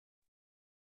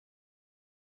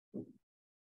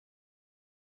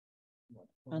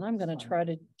And I'm going to try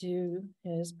to do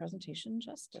his presentation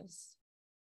justice.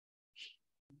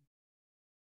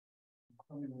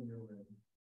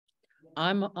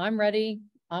 I'm ready.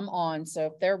 I'm on. So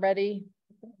if they're ready,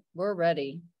 we're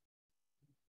ready.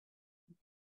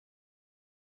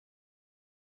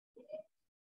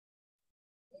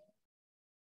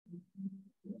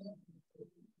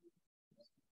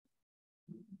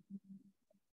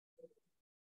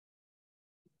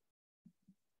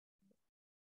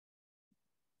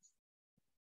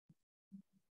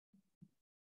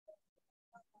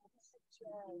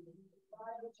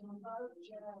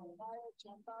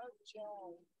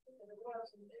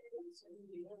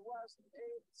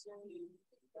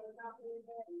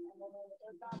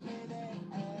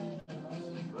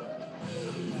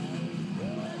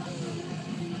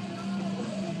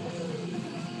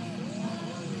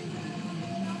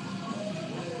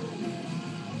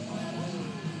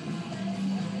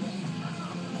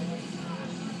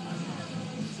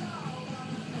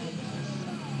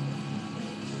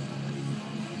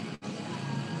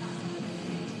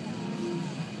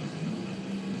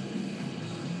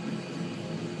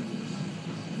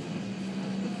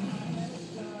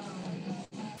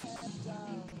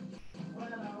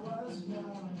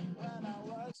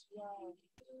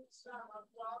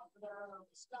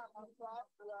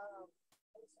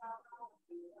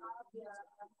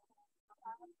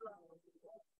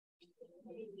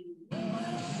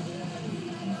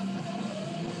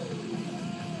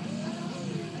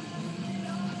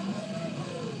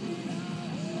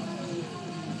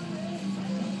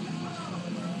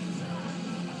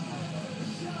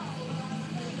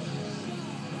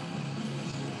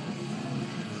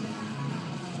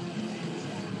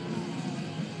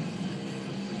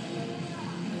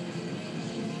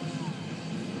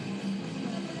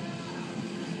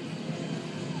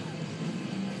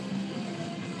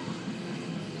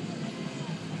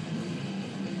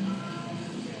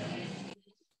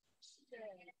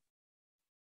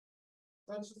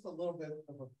 That's just a little bit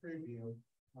of a preview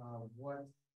of what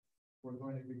we're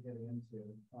going to be getting into.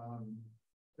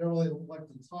 Don't really like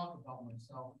to talk about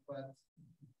myself, but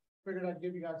figured I'd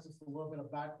give you guys just a little bit of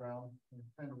background and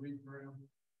kind of read through.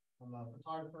 I'm a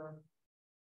photographer,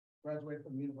 graduated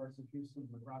from the University of Houston,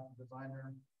 as a graphic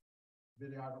designer,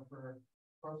 videographer,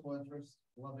 personal interest,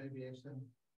 love aviation,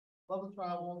 love to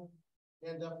travel,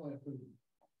 and definitely a foodie.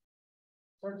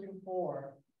 Searching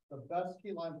for the best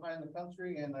key lime pie in the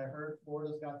country, and I heard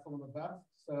Florida's got some of the best,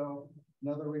 so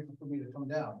another reason for me to come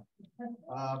down.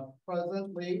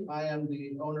 Presently, I am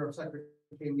the owner of Sector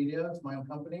K Media. It's my own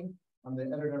company. I'm the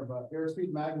editor of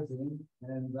Airspeed Magazine,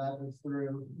 and that is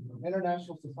through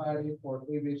International Society for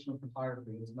Aviation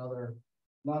Photography. It's another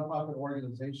nonprofit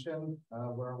organization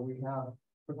where we have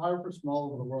photographers from all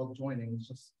over the world joining,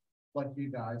 just like you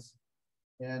guys.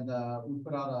 And we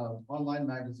put out an online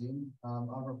magazine. I'm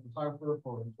a photographer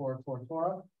for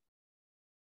Tora.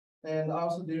 And I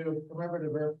also do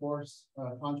commemorative Air Force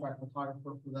contract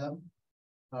photographer for them.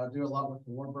 Do a lot with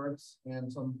the warbirds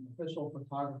and some official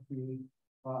photography.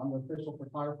 I'm an official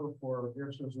photographer for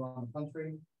air shows around the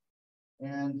country.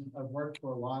 And I've worked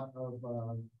for a lot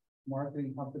of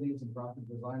marketing companies and graphic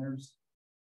designers.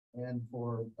 And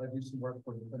I do some work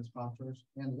for defense contractors.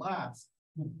 And last,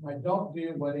 I don't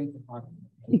do wedding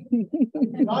photography.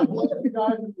 God bless you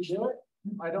guys if you do it.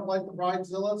 I don't like the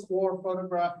bridezillas or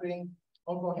photographing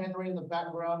Uncle Henry in the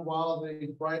background while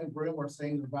the bride and groom are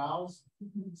saying their vows.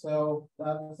 So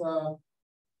that's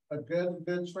a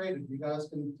good trade if you guys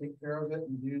can take care of it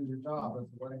and do your job as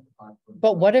a wedding photographer.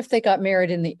 But what if they got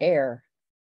married in the air?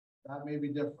 That may be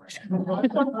different. I'm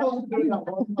doing that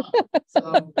all the time.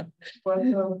 So, but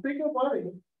speaking of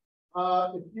wedding,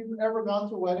 if you've ever gone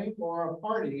to a wedding or a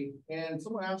party and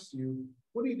someone asks you,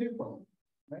 what do you do for them?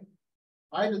 Right?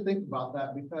 I had to think about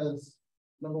that because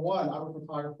number one, I'm a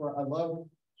photographer. I love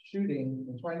shooting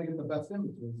and trying to get the best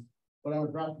images, but I'm a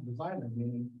graphic designer,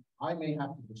 meaning I may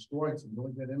have to destroy some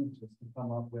really good images to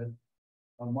come up with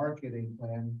a marketing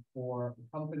plan for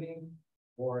a company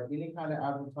or any kind of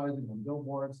advertising on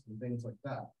billboards and things like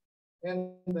that.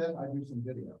 And then I do some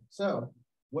video. So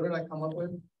what did I come up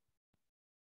with?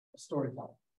 A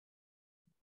storytelling.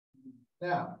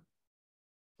 Now,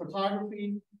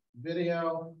 photography,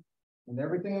 video, and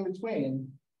everything in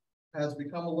between has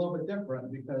become a little bit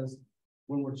different because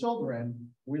when we're children,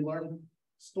 we learn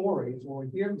stories or we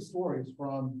hear the stories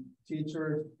from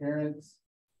teachers, parents,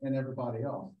 and everybody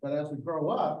else. But as we grow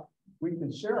up, we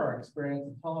can share our experience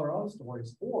and tell our own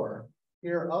stories or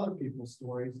hear other people's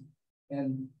stories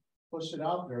and push it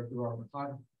out there through our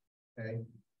photography, okay?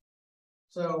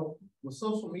 So with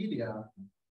social media,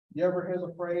 you ever hear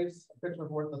the phrase, a picture's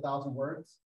worth 1,000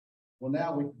 words? Well,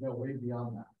 now we can go way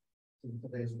beyond that in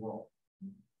today's world.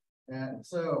 And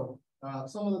so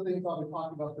some of the things I'll be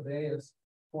talking about today is,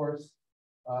 of course,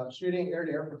 shooting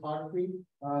air-to-air photography,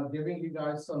 giving you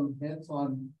guys some hints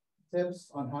on tips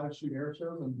on how to shoot air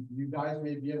shows, and you guys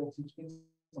may be able to teach me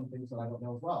some things that I don't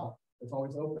know as well. It's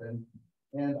always open.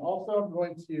 And also I'm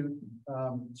going to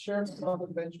share some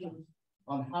adventures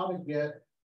on how to get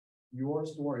your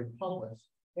story published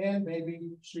and maybe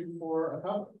shoot for a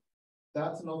cover.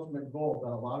 That's an ultimate goal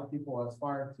that a lot of people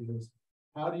aspire to, is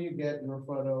how do you get your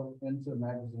photo into a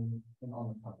magazine and on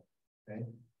the cover, okay?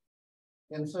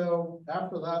 And so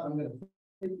after that, I'm going to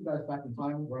take you guys back in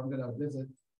time where I'm going to visit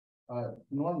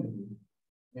Normandy,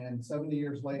 and 70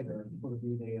 years later for the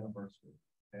D-Day anniversary,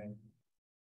 okay?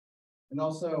 And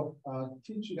also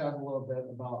teach you guys a little bit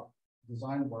about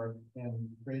design work and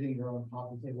creating your own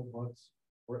coffee table books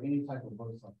or any type of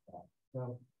books like that.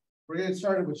 So we're getting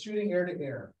started with shooting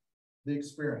air-to-air, the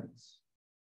experience.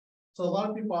 So a lot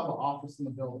of people have an office in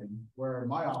the building, where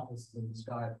my office is in the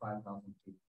sky at 5,000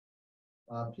 feet.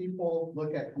 People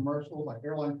look at commercials, like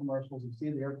airline commercials, you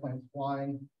see the airplanes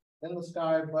flying in the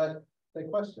sky, but they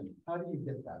question, how do you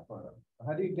get that photo?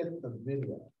 How do you get the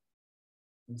video?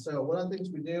 And so one of the things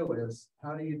we do is,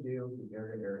 how do you do the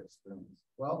air-to-air experience?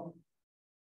 Well,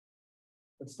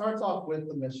 it starts off with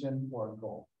the mission or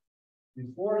goal.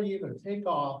 Before you even take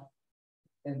off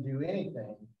and do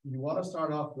anything, you want to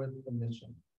start off with the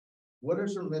mission. What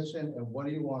is your mission and what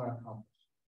do you want to accomplish?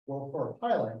 Well, for a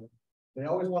pilot, they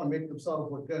always want to make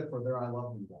themselves look good for their I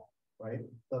love you wall, right?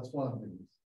 That's one of the things.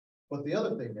 But the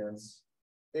other thing is,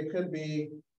 it could be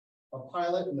a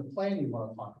pilot in the plane you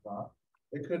want to talk about.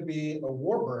 It could be a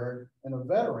warbird and a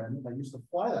veteran that used to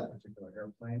fly that particular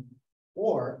airplane.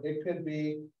 Or it could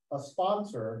be a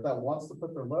sponsor that wants to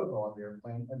put their logo on the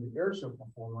airplane, and the airshow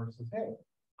performer says, hey,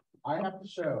 I have to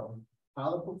show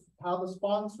how the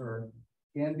sponsor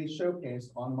can be showcased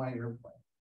on my airplane.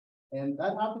 And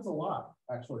that happens a lot,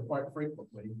 actually, quite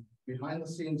frequently, behind the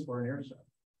scenes for an air show.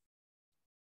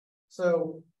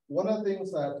 So one of the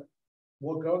things that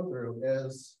we'll go through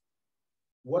is,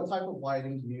 what type of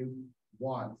lighting do you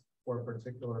want for a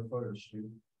particular photo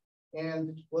shoot?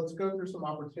 And let's go through some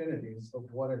opportunities of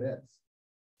what it is.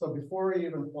 So before you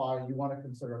even fly, you want to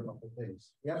consider a couple of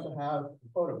things. You have to have a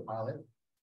photo pilot.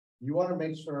 You want to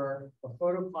make sure the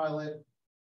photo pilot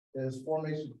is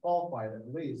formation qualified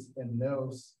at least and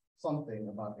knows something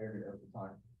about air-to-air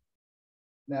photography.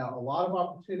 Now, a lot of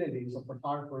opportunities of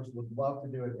photographers would love to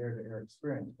do an air-to-air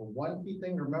experience, but one key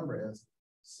thing to remember is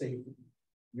safety.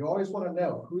 You always want to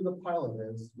know who the pilot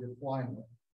is you're flying with.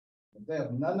 If they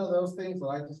have none of those things that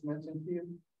I just mentioned to you,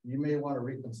 you may want to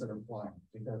reconsider flying,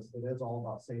 because it is all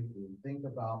about safety. And think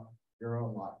about your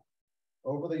own life.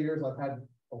 Over the years, I've had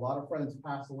a lot of friends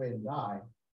pass away and die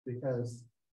because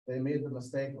they made the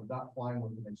mistake of not flying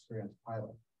with an experienced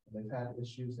pilot. And they've had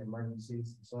issues,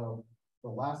 emergencies. So the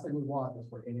last thing we want is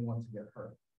for anyone to get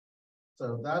hurt.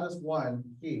 So that is one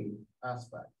key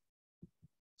aspect.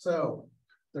 So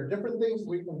there are different things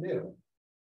we can do.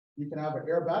 You can have an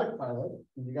aerobatic pilot,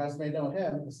 and you guys may know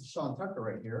him. This is Sean Tucker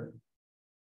right here.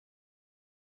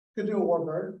 Could do a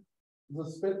warbird. There's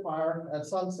a Spitfire at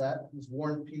sunset. There's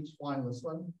Warren Peach flying this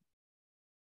one.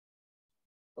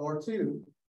 Or two,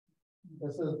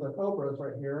 this is the Cobras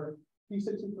right here,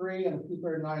 P-63 and a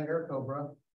P-39 Air Cobra.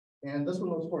 And this one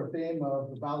was for a theme of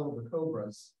the Battle of the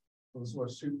Cobras. So this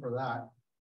was shoot for that.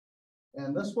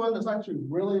 And this one is actually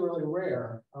really, really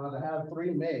rare to have 3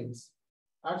 MiGs.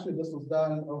 Actually, this was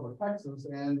done over Texas,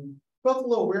 and felt a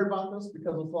little weird about this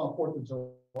because it's on 4th of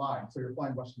July. So you're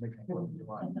flying Russian MiG on 4th of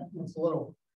July. It's a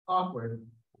little awkward.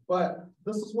 But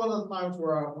this is one of the times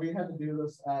where we had to do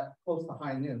this at close to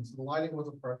high noon. So the lighting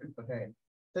wasn't perfect, but hey,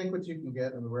 take what you can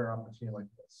get in a rare opportunity like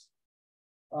this.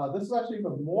 This is actually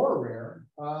even more rare.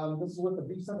 This is with the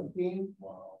B-17,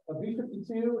 a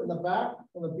B-52 in the back,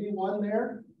 and the B-1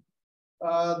 there.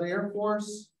 The Air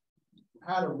Force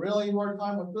had a really hard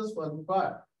time with this one,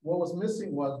 but what was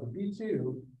missing was the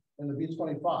B-2 and the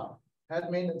B-25 had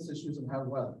maintenance issues and had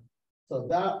weather. So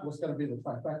that was going to be the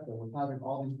trifecta with having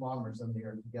all these bombers in the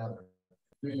air together,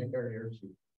 doing an air-to-air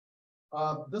shoot.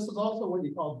 This is also what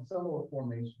you call similar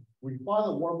formation, where you fly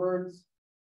the warbirds,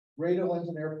 radio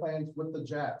engine airplanes with the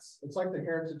jets. It's like the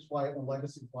Heritage Flight and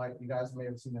Legacy Flight you guys may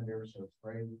have seen in air shows,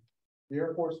 right? The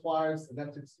Air Force flies the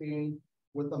F-16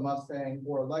 with the Mustang,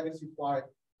 or a Legacy Flight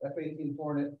F-18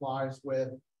 Hornet flies with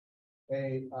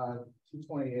a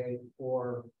T-28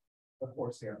 or a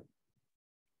Corsair.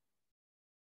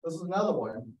 This is another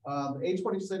one. The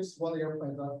H-26 is one of the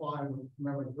airplanes I fly with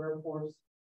commemorative Air Force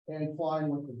and flying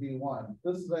with the B-1.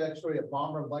 This is actually a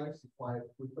bomber legacy flight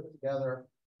we put together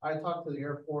I talked to the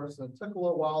Air Force, and it took a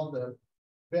little while to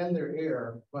bend their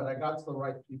ear, but I got to the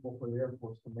right people for the Air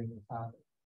Force to make this happen.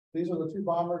 These are the two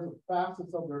bombers, the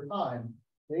fastest of their time.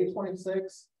 The A-26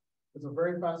 is a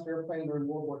very fast airplane during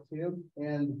World War II,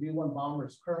 and the B-1 bomber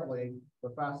is currently the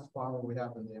fastest bomber we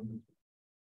have in the inventory.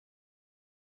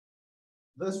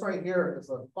 This right here is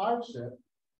a 5-ship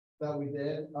that we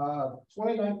did.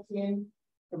 2019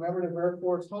 commemorative Air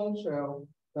Force home show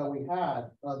that we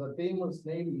had. The theme was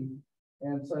Navy,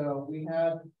 and so we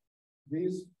had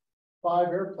these 5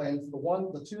 airplanes.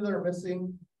 The 2 that are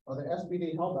missing are the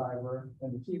SBD Helldiver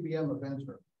and the TBM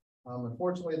Avenger.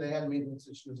 Unfortunately, they had maintenance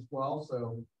issues as well,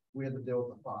 so we had to deal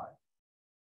with the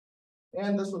 5.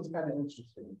 And this one's kind of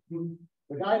interesting.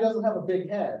 The guy doesn't have a big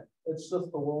head. It's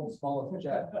just the world's smallest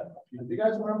jet. If you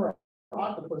guys remember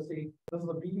Octopussy, this is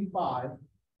a BB-5,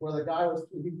 where the guy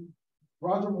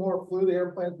Roger Moore flew the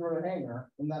airplane through a hangar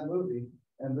in that movie,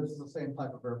 and this is the same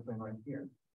type of airplane right here.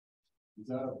 Is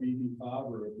that a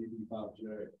BB-5 or a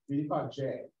BB-5J?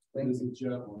 BB-5J. This is a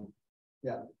jet one.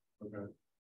 Yeah. Okay.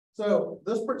 So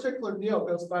this particular deal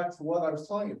goes back to what I was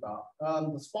telling you about.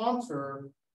 The sponsor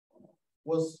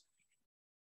was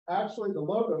actually, the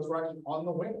logos were actually on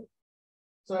the wing.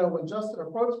 So when Justin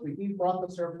approached me, he brought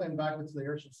this airplane back into the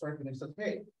airship circuit and he said,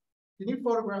 "Hey, can you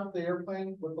photograph the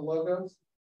airplane with the logos?"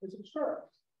 I said, "Sure."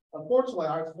 Unfortunately,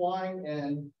 I was flying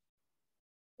in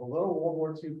a little World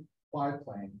War II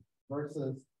biplane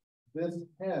versus this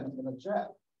him in a jet.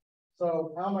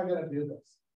 So how am I going to do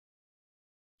this?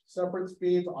 Separate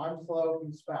speeds, I'm slow,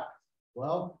 he's fast.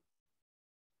 Well,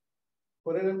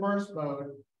 put it in burst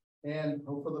mode and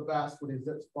hope for the best when he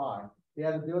zips by. He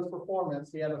had to do his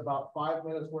performance. He had about 5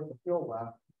 minutes worth of fuel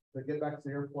left to get back to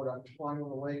the airport after flying over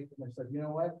the lake. And they said, "You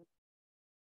know what?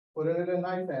 Put it at a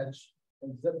knife edge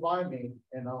and zip by me,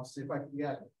 and I'll see if I can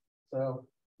get it." So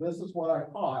this is what I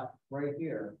caught right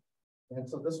here. And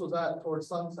so this was at towards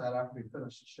sunset after we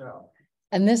finished the show.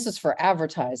 And this is for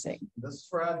advertising. This is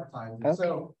for advertising. Okay,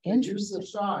 So they used the interesting.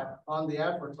 shot on the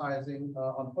advertising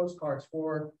on postcards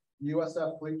for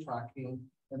USF fleet tracking.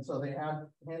 And so they had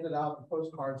handed out the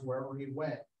postcards wherever he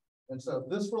went. And so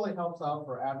this really helps out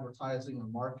for advertising and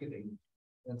marketing.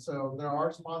 And so there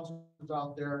are sponsors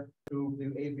out there who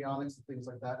do avionics and things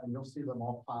like that, and you'll see them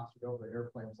all plastered over the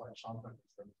airplanes like Sean and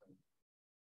everything.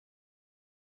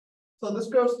 So this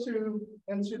goes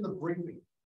into the briefing.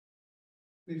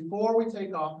 Before we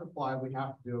take off to fly, we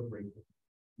have to do a briefing.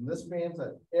 And this means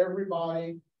that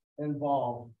everybody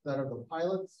involved, that are the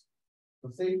pilots,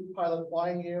 the safety pilot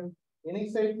flying you, any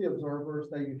safety observers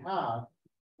that you have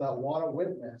that want to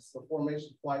witness the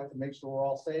formation flight to make sure we're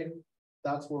all safe,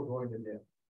 that's what we're going to do.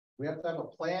 We have to have a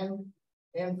plan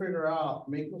and figure out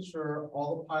making sure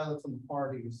all the pilots and the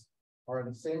parties are in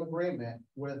the same agreement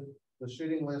with the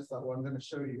shooting list that I'm going to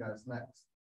show you guys next.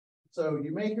 So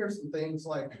you may hear some things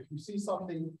like, if you see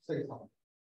something, say something.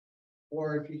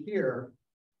 Or if you hear,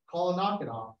 call a knock it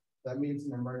off, that means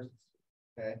an emergency,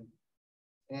 okay?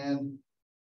 And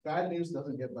bad news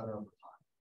doesn't get better over time.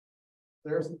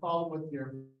 There's a problem with the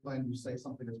airplane, you say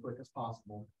something as quick as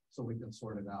possible so we can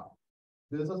sort it out.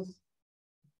 Business,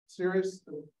 serious,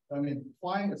 I mean,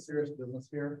 flying is serious business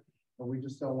here, but we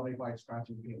just don't want anybody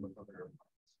scratching the with other airplanes.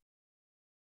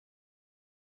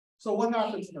 So what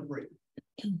happens in a brief?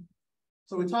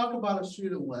 So we talk about a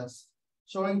shooting list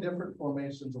showing different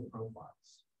formations or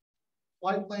profiles.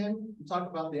 Flight plan, we talk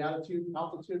about the altitude we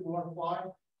want to fly,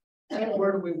 and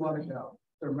where do we want to go?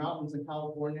 There are mountains in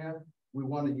California. We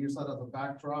want to use that as a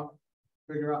backdrop,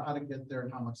 figure out how to get there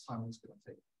and how much time it's going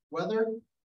to take. Weather,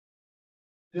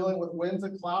 dealing with winds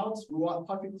and clouds, we want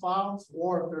puffy clouds,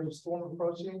 or if there's a storm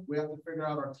approaching, we have to figure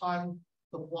out our time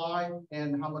to fly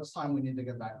and how much time we need to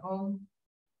get back home.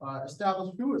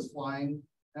 Establish who is flying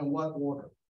and what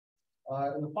order.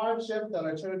 In the 5 ship that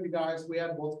I showed you guys, we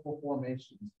had multiple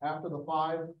formations. After the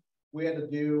 5, we had to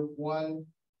do one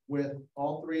with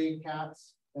all 3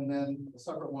 cats and then a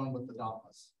separate one with the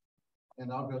dauntless.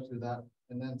 And I'll go through that.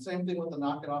 And then same thing with the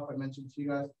knock it off I mentioned to you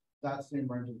guys, that's the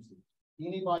emergency.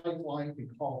 Anybody flying can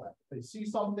call that. If they see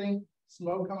something,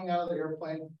 smoke coming out of the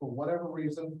airplane, for whatever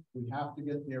reason, we have to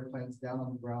get the airplanes down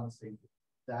on the ground safely.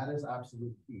 That is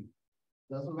absolute key.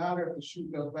 Doesn't matter if the shoot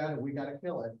goes bad and we got to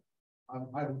kill it.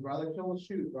 I would rather kill a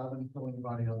shoot rather than kill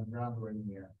anybody on the ground or in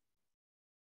the air.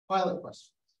 Pilot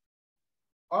questions.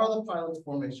 Are the pilots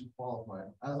formation qualified?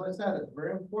 As I said, it's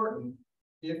very important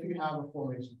if you have a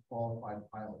formation qualified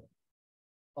pilot.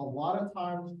 A lot of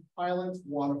times pilots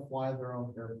want to fly their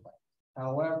own airplane.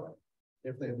 However,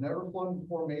 if they've never flown in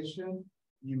formation,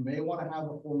 you may want to have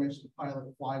a formation pilot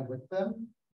fly with them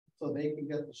so they can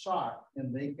get the shot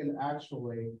and they can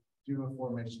actually do a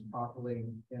formation properly.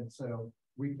 And so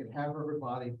we can have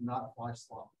everybody not fly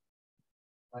slow.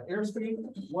 Airspeed,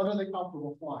 what are they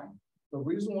comfortable flying? The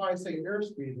reason why I say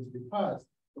airspeed is because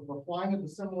if we're flying in a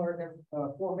similar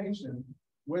formation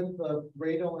with the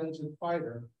radial engine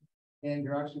fighter, and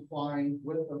you're actually flying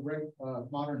with a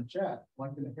modern jet,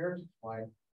 like in a heritage flight,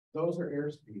 those are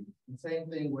airspeeds. And same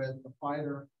thing with the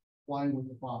fighter flying with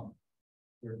the bomber.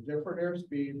 There are different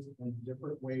airspeeds and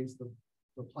different ways the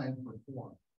plane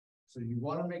perform. So you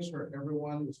want to make sure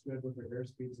everyone is good with their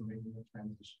airspeeds and making the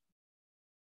transition.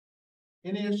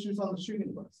 Any issues on the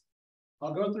shooting list?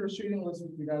 I'll go through a shooting list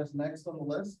with you guys next on the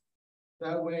list.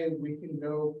 That way we can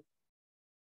go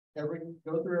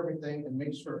through everything and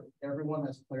make sure everyone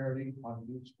has clarity on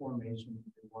each formation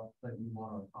that you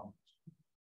want to accomplish.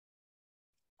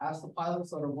 Ask the pilots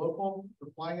that are local for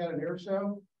flying at an air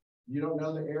show. You don't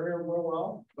know the area real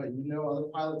well, but you know other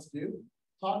pilots do.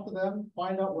 Talk to them,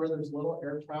 find out where there's little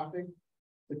air traffic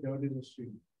to go do the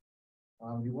shooting.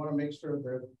 You want to make sure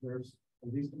that there's the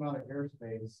least amount of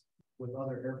airspace with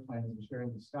other airplanes and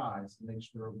sharing the skies to make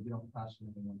sure you don't crash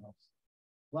into anyone else.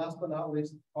 Last but not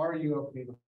least, are you okay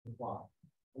to fly?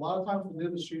 A lot of times we'll do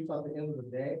the shoots at the end of the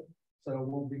day. So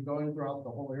we'll be going throughout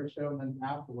the whole air show, and then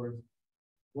afterwards,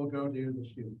 we'll go do the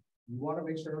shoot. You want to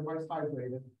make sure everybody's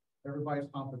hydrated, everybody's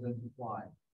confident to fly.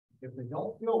 If they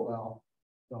don't feel well,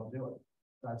 don't do it.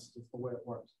 That's just the way it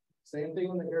works. Same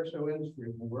thing in the air show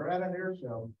industry. When we're at an air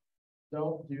show,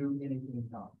 don't do anything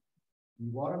dumb. You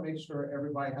want to make sure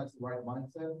everybody has the right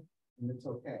mindset, and it's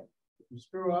okay. If you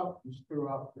screw up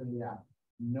in the act.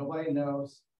 Nobody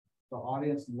knows. The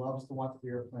audience loves to watch the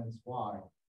airplanes fly.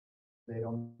 They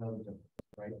don't know the difference,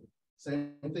 right?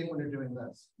 Same thing when you're doing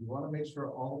this. You want to make sure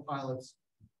all the pilots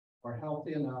are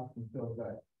healthy enough and feel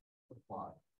good to fly.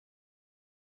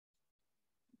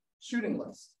 Shooting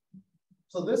list.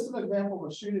 So this is an example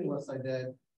of a shooting list I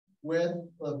did with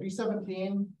a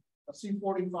B-17, a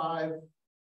C-45,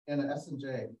 and an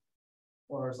S&J,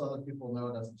 or as other people know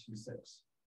it as a T-6.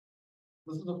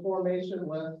 This is a formation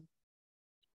list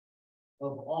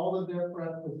of all the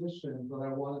different positions that I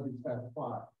wanted these guys to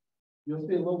fly. You'll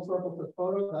see a little circle for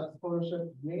photo. That's a photo ship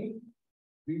of me,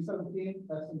 B-17,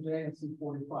 S&J, and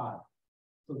C-45.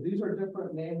 So these are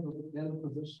different names within the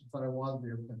positions that I wanted the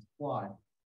airplanes to fly.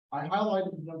 I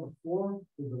highlighted number 4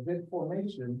 is a VIC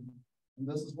formation, and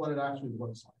this is what it actually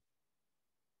looks like.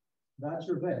 That's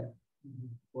your VIC,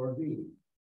 or V.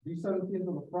 B-17 is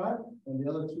on the front, and the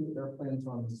other 2 airplanes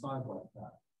are on the side like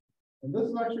that. And this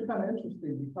is actually kind of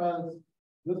interesting because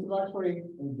this is actually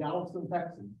in Galveston,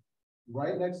 Texas,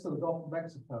 right next to the Gulf of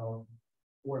Mexico,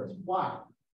 where it's flat.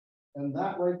 And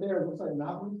that right there looks like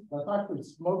mountains. That's actually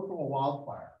smoke from a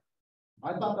wildfire.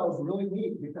 I thought that was really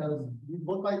neat because these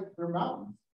look like they're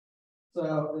mountains.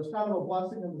 So there's kind of a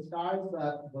blessing in disguise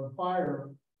that the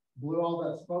fire blew all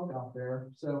that smoke out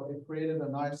there. So it created a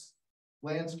nice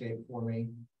landscape for me.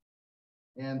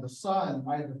 And the sun,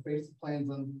 I had to face the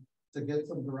planes in to get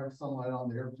some direct sunlight on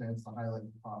the airplanes to highlight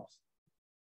the tops.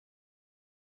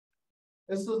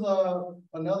 This is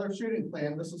another shooting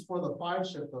plan. This is for the 5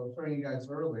 ship that I was showing you guys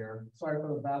earlier. Sorry for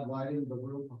the bad lighting. The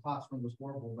room for classroom was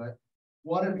horrible, but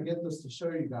wanted to get this to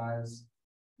show you guys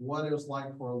what it was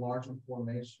like for a larger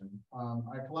formation.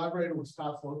 I collaborated with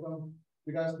Scott Slocum.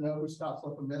 You guys know who Scott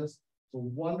Slocum is. He's a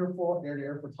wonderful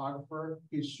air-to-air photographer.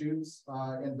 He shoots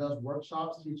and does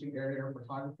workshops teaching air-to-air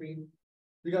photography.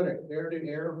 If you go to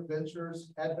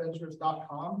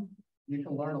air-to-air-adventures.com, you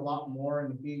can learn a lot more,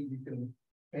 and you can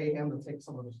pay him to take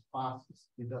some of his classes.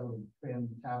 He does a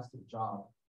fantastic job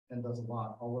and does a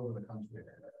lot all over the country.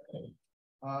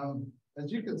 As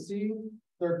you can see,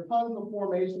 there are tons of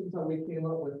formations that we came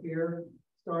up with here,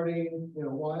 starting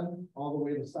 1 all the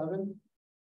way to 7.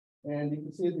 And you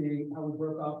can see how we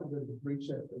broke off into the 3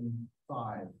 ship and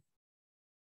 5.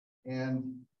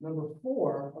 And number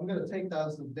 4, I'm going to take that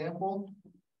as an example.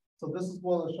 So this is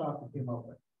one of the shots we came up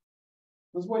with.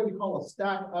 This is what you call a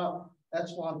stack up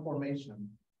echelon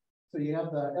formation. So you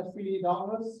have the SPD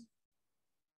Dauntless,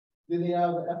 then you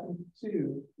have the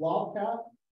F-2 Wildcat,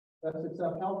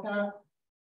 F-6F Hellcat,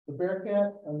 the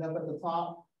Bearcat, and then at the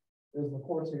top is the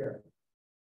Corsair.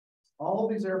 All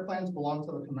of these airplanes belong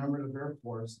to the Commemorative Air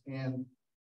Force, and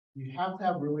you have to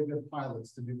have really good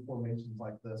pilots to do formations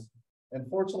like this. And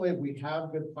fortunately, we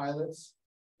have good pilots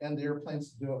and the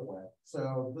airplanes to do it with.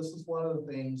 So this is one of the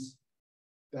things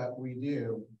that we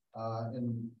do.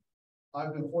 And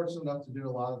I've been fortunate enough to do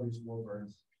a lot of these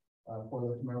warbirds for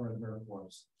the Commemorative Air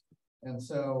Force. And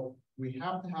so we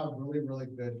have to have really, really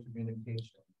good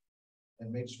communication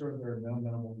and make sure there are no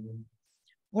minimal movements.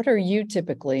 What are you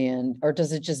typically in, or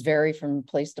does it just vary from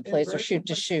place to place or shoot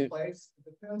to shoot? It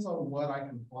depends on what I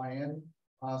can fly in.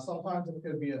 Sometimes it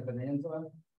could be a Bonanza.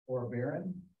 or a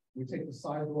Baron. We take the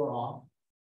side door off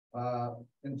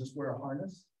and just wear a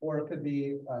harness, or it could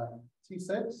be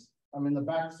T6. I'm in the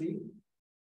back seat.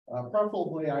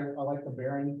 Preferably, I like the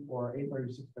Baron or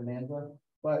 836 Bonanza,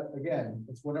 but again,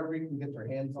 it's whatever you can get your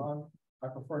hands on. I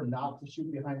prefer not to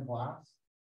shoot behind glass,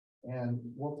 and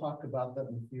we'll talk about that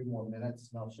in a few more minutes,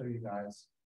 and I'll show you guys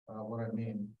what I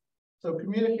mean. So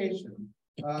communication,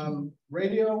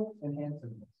 radio and hand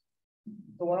signals.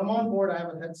 So when I'm on board, I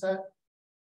have a headset,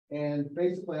 and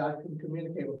basically I can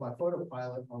communicate with my photo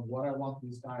pilot on what I want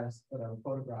these guys that I'm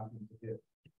photographing to do.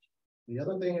 The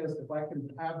other thing is, if I can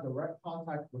have direct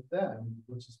contact with them,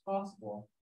 which is possible,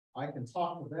 I can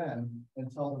talk to them and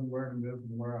tell them where to move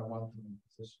and where I want them in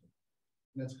position.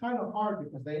 And it's kind of hard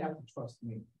because they have to trust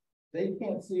me. They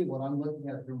can't see what I'm looking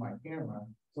at through my camera,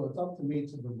 so it's up to me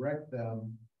to direct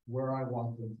them where I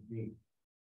want them to be.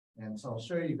 And so I'll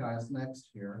show you guys next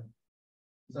here.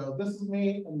 So this is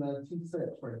me in the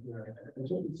T6 right here.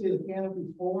 As you can see, the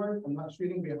canopy's forward. I'm not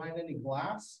shooting behind any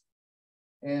glass.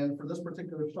 And for this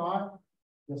particular shot,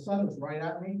 the sun is right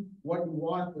at me. What you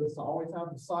want is to always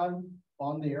have the sun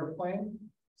on the airplane.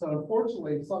 So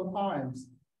unfortunately, sometimes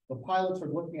the pilots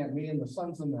are looking at me and the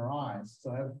sun's in their eyes.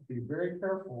 So I have to be very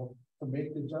careful to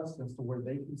make the adjustments to where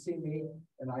they can see me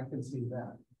and I can see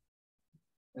them.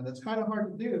 And it's kind of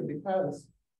hard to do because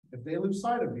if they lose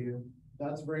sight of you,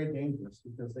 that's very dangerous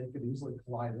because they could easily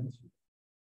collide into you.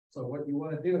 So what you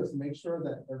want to do is make sure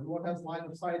that everyone has line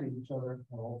of sight of each other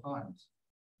at all times.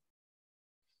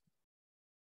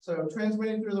 So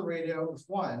transmitting through the radio is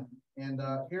one, and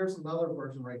here's another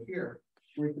version right here,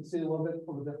 where you can see a little bit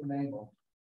from a different angle.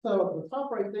 So at the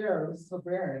top right there, this is a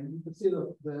bearing. You can see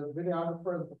the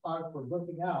videographer and the photographer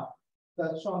looking out.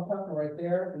 That's Sean Pepper right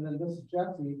there, and then this is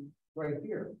Jesse right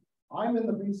here. I'm in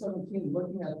the B-17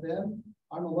 looking at them.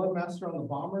 I'm a load master on the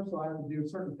bomber, so I have to do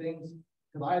certain things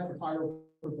because I have photographers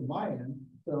from my end.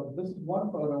 So this is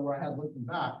one photo where I had looking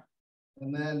back,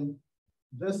 and then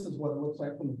this is what it looks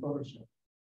like from the photo shoot.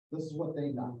 This is what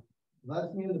they got.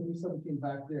 That's me in the B-17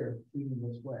 back there shooting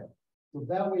this way. So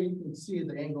that way you can see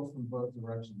the angles from both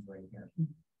directions right here.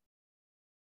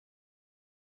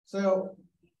 So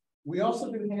we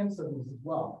also do hand signals as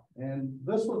well. And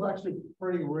this was actually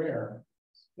pretty rare.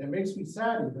 It makes me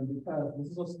sad even because this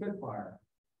is a Spitfire.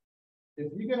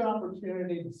 If you get an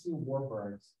opportunity to see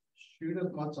warbirds, shoot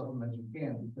as much of them as you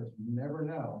can because you never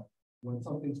know when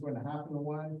something's going to happen to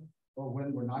one or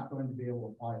when we're not going to be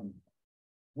able to fly them.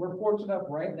 We're fortunate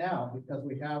right now because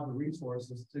we have the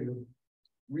resources to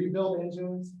rebuild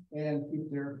engines and keep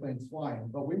the airplanes flying,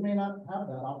 but we may not have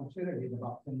that opportunity in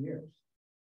about 10 years.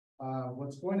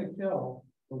 What's going to kill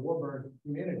the warbird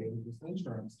community is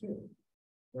insurance too.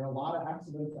 There are a lot of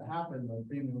accidents that happen when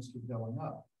premiums keep going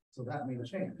up, so that may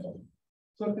change.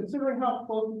 So considering how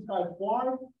close these guys fly,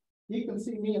 he can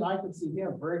see me and I can see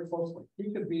him very closely.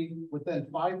 He could be within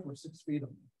 5 or 6 feet of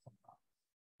me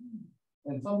sometimes.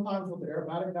 And sometimes with the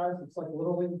aerobatic guys, it's like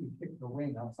literally you kick the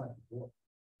wing outside the door.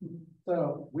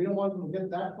 So we don't want them to get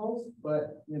that close,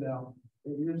 but you know,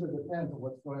 it usually depends on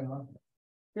what's going on.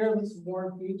 Here, this is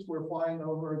Warren Beach. We're flying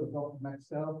over the Gulf of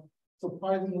Mexico.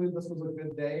 Surprisingly, this was a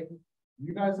good day.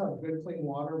 You guys have good clean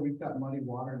water. We've got muddy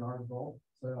water in our Gulf,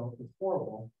 so it's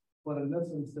horrible. But in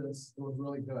this instance, it was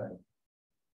really good.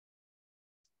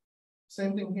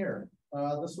 Same thing here.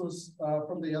 This was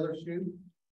from the other shoot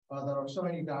that I was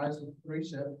showing you guys with 3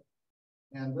 ship.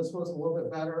 And this was a little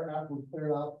bit better after we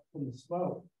cleared out from the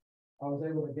smoke. I was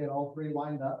able to get all 3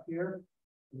 lined up here.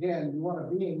 Again, you want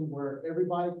a beam where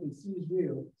everybody can see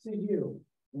you,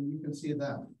 and you can see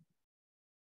them.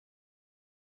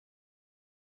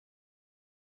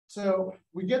 So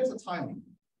we get to timing.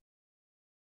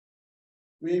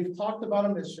 We've talked about a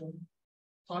mission,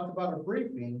 talked about a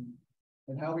briefing,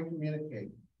 and how we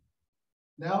communicate.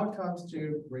 Now it comes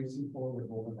to racing forward the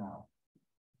golden hour.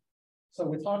 So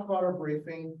we talked about our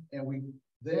briefing, and we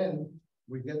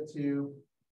get to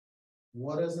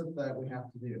what is it that we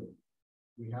have to do?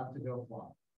 We have to go fly.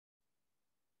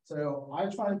 So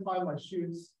I try and find my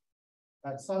shoots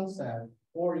at sunset,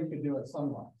 or you could do it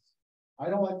sunrise. I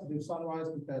don't like to do sunrise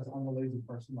because I'm a lazy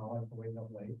person. I like to wake up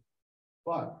late,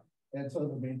 and so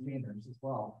the maintainers as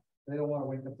well. They don't want to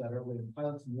wake up that early, and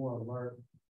pilots are more alert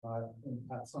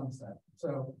at sunset.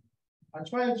 So I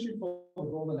try and shoot for the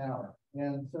golden hour.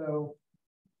 And so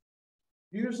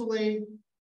usually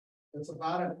it's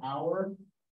about an hour,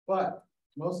 but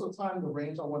most of the time the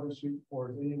range I want to shoot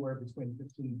for is anywhere between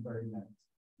 15 and 30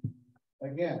 minutes.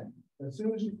 Again, as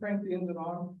soon as you crank the engine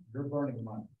on, you're burning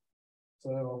money.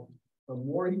 So the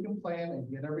more you can plan and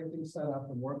get everything set up,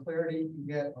 the more clarity you can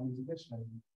get on these missions,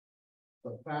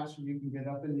 the faster you can get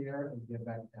up in the air and get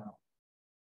back down.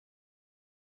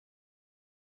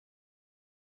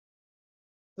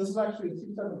 This is actually a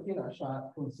C-17 I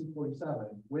shot from C-47.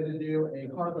 We had to do a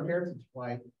cargo heritage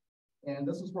flight, and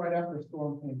this was right after a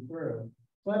storm came through.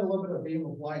 So I had a little bit of beam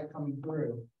of light coming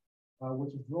through,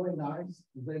 which is really nice.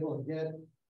 I was able to get,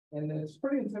 and it's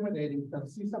pretty intimidating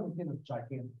because C-17 is a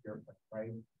gigantic airplane,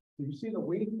 right? So you see the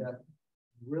wing depth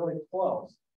really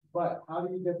close, but how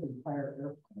do you get the entire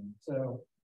airplane? So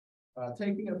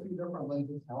taking a few different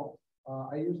lenses helps.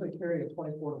 I usually carry a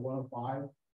 24 to 105.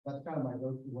 That's kind of my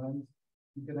go-to lens.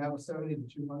 You can have a 70 to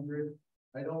 200.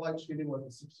 I don't like shooting with a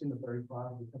 16 to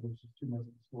 35 because it's just too much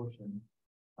distortion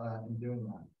in doing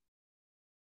that.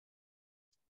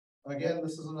 Again,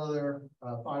 this is another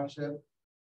 5-ship.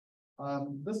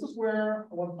 This is where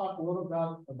I want to talk a little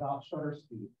about shutter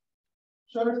speed.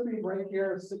 Shutter speed right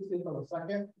here is 60th of a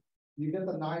second. You get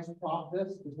the nice prop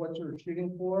disc is what you're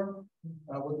shooting for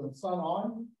with the sun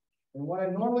on. And what I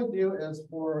normally do is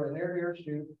for an air-to-air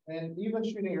shoot, and even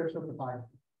shooting airship photography,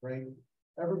 right?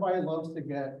 Everybody loves to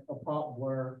get a prop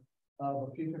blur of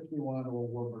a P-51 or a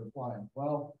warbird flying.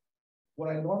 Well, what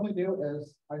I normally do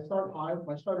is I start high with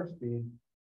my shutter speed,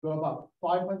 go about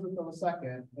 500th of a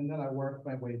second, and then I work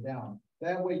my way down.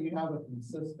 That way you have a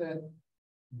consistent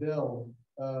build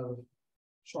of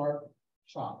sharp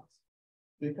shots.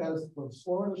 Because the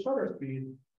slower the shutter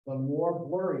speed, the more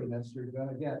blurriness you're going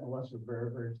to get unless you're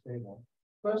very, very stable.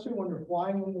 Especially when you're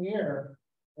flying in the air,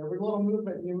 every little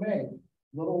movement you make,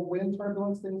 little wind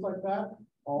turbulence, things like that,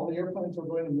 all the airplanes are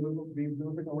going to be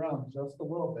moving around just a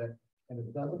little bit. And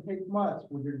it doesn't take much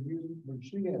when you're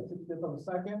shooting at 60th of a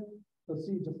second to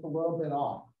see just a little bit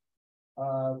off.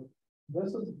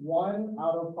 This is 1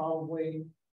 out of probably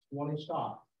 20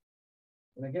 shots.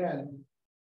 And again,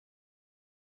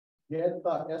 get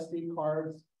the SD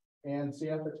cards and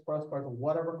CF Express cards, or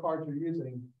whatever cards you're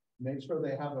using, make sure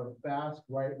they have a fast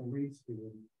write and read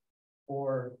speed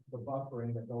for the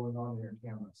buffering that's going on in your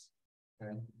cameras,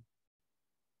 okay?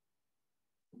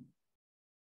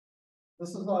 This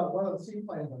is one of the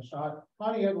seaplanes I shot.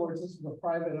 Connie Edwards, this is a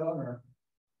private owner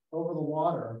over the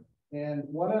water. And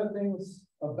one of the things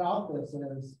about this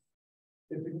is,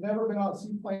 if you've never been on a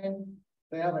seaplane,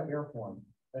 they have an air horn,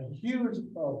 a huge,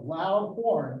 loud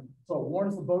horn, so it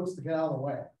warns the boats to get out of the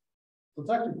way. So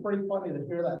it's actually pretty funny to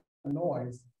hear that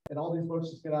noise, and all these boats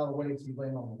just get out of the way as you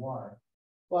land on the water.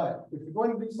 But if you're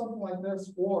going to do something like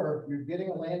this, or you're getting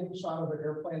a landing shot of an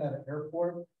airplane at an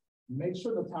airport, make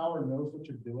sure the tower knows what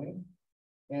you're doing.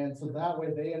 And so that way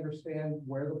they understand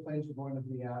where the planes are going to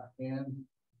be at and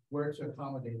where to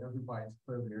accommodate everybody to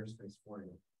clear the airspace for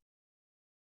you.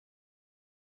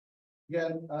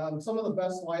 Again, some of the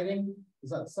best lighting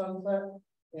is at sunset,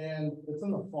 and it's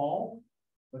in the fall.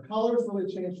 The colors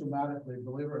really change dramatically,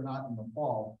 believe it or not, in the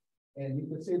fall. And you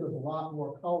can see there's a lot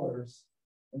more colors.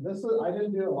 And this is, I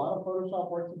didn't do a lot of Photoshop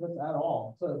work to this at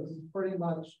all. So this is pretty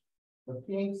much the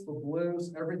pinks, the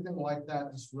blues, everything like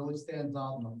that just really stands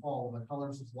out in the fall. The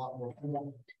colors is a lot more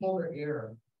colder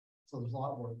air. So there's a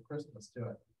lot more crispness to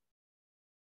it.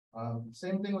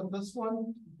 Same thing with this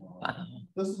one. Wow.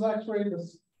 This is actually the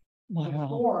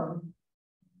storm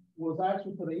was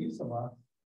actually to the east of us.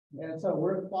 And so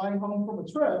we're flying home from a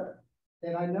trip,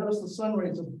 and I noticed the sun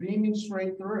rays just beaming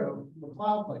straight through the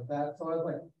clouds like that. So I was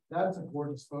like, that's a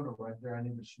gorgeous photo right there. I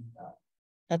need to shoot that.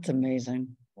 That's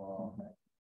amazing. Wow.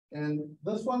 And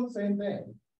this one, same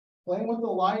thing. Playing with the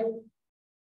light,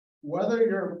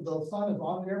 whether the sun is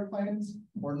on the airplanes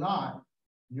or not,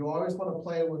 you always want to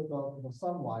play with the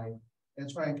sunlight and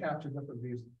try and capture different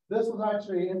views. This was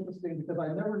actually interesting because I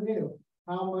never knew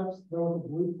how much there was a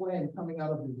blue flame coming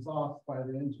out of the exhaust by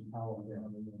the engine power there.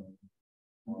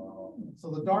 Wow. So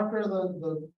the darker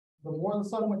the more the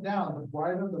sun went down, the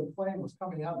brighter the flame was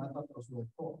coming out, and I thought that was really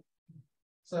cool.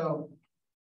 So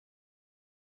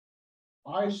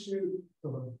I shoot to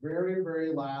the very,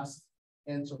 very last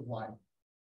inch of light.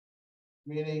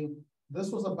 Meaning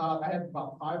this was about, I had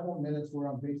about 5 more minutes where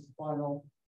I'm basic final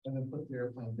and then put the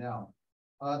airplane down.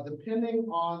 Depending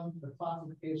on the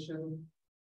classification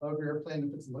of your airplane,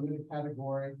 if it's a limited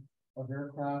category of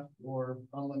aircraft or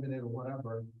unlimited or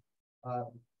whatever,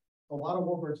 a lot of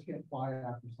warbirds can't fly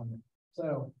after sunset.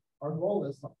 So our goal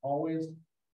is to always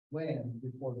land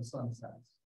before the sun sets.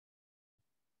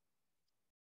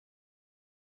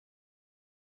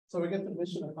 So we get the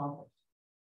mission accomplished.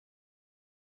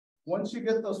 Once you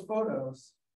get those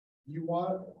photos,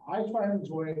 I try and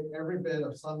enjoy every bit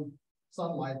of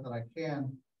sunlight that I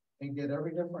can and get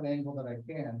every different angle that I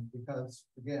can, because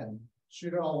again,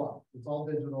 shoot it all up. It's all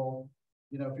digital.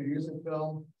 You know, if you're using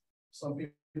film, some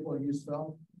people use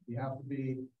film. You have to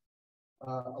be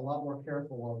a lot more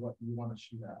careful of what you want to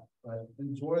shoot at, but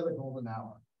enjoy the golden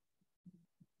hour.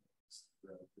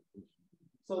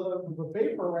 So the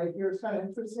vapor right here is kind of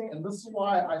interesting, and this is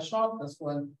why I shot this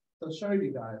one to show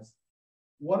you guys.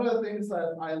 One of the things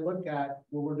that I look at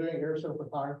when we're doing airshow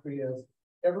photography is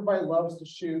everybody loves to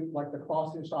shoot like the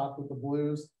crossing shots with the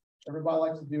blues. Everybody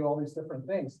likes to do all these different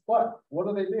things, but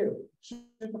what do? Shoot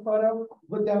the photo,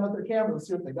 look down at their camera and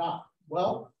see what they got.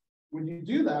 Well, when you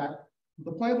do that,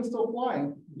 the plane is still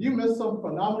flying. You miss some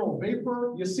phenomenal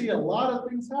vapor. You see a lot of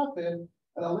things happen.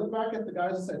 And I look back at the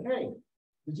guys and said, hey,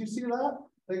 did you see that?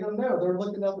 They go, no, they're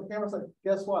looking at the camera and like,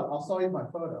 guess what? I'll sell you my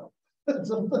photo.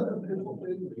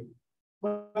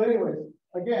 But anyways,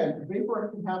 again, vapor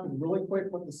can happen really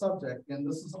quick with the subject. And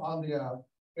this is on the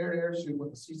air-to-air shoot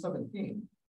with the C-17.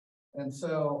 And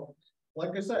so,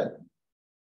 like I said,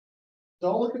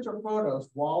 don't look at your photos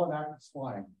while an act is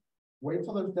flying. Wait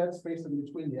till there's dead space in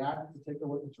between the acts to take a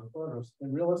look at your photos.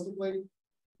 And realistically,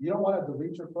 you don't want to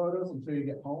delete your photos until you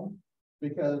get home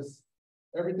because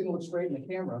everything looks great in the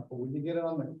camera, but when you get it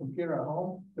on the computer at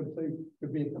home, could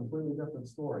be a completely different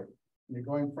story. And you're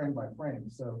going frame by frame.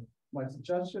 So my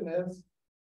suggestion is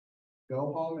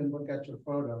go home and look at your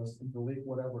photos and delete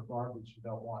whatever garbage you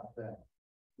don't want then,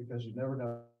 because you never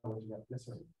know what you got. Yes,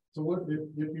 sir. So what if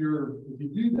you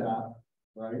do that,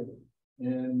 right?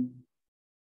 And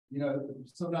you know,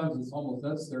 sometimes it's almost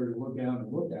necessary to look down and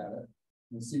look at it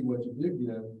and see what you did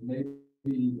get. Maybe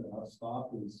the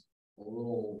stop is a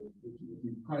little, if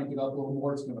you crank it up a little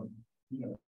more, it's going to, you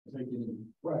know, take it,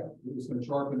 right. It's going to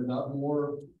sharpen it up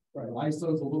more. Right.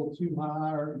 ISO's a little too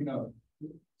high, or, you know,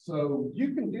 so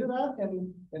you can do that.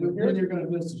 And then you're going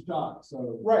to miss a shot.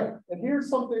 So, right. And here's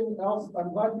something else.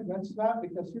 I'm glad you mentioned that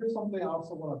because here's something I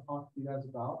also want to talk to you guys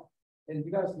about. And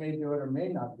you guys may do it or may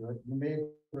not do it. You may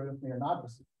agree with me or not,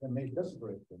 and may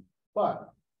disagree with me.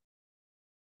 But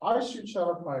I shoot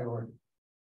shutter priority.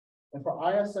 And for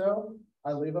ISO,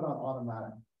 I leave it on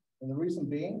automatic. And the reason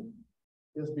being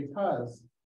is because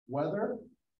weather,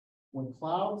 when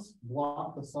clouds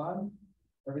block the sun,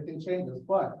 everything changes.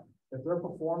 But if they're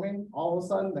performing, all of a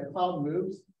sudden the cloud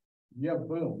moves, you have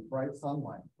boom, bright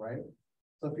sunlight, right?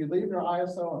 So if you leave your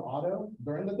ISO on auto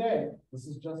during the day, this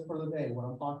is just for the day, what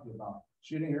I'm talking about.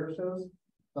 Shooting air shows,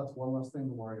 that's one less thing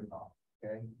to worry about,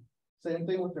 okay? Same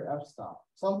thing with your f-stop.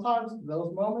 Sometimes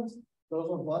those moments, those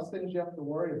are less things you have to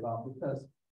worry about because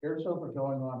air shows are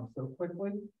going on so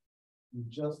quickly, you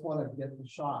just want to get the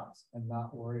shots and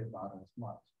not worry about it as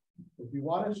much. If you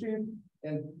want to shoot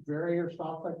and vary your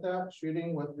stops like that,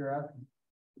 shooting with your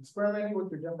experimenting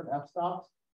with your different f-stops,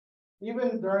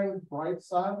 even during bright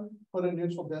sun, put a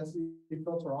neutral density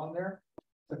filter on there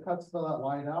to cut some of that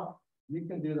light out. You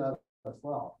can do that as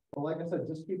well. But like I said,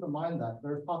 just keep in mind that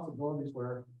there's possibilities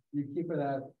where you keep it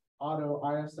at auto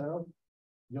ISO,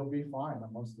 you'll be fine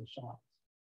on most of the shots.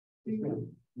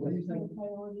 What do you think?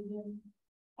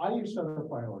 I use shutter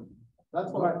priority.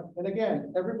 That's what and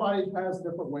again, everybody has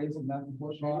different ways of method.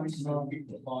 I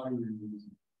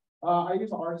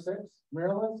use R6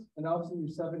 mirrorless and I also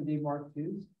use 7D Mark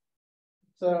IIs.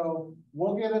 So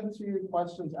we'll get into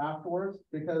questions afterwards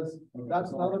because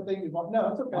that's another thing you want. No,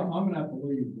 that's okay. I'm gonna have to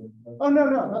leave. Oh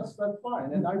no, that's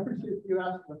fine. And I appreciate you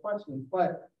asking the questions.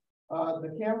 But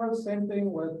the cameras, same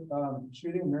thing with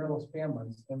shooting mirrorless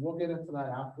cameras, and we'll get into that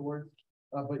afterwards.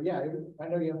 But yeah, I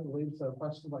know you have to leave, so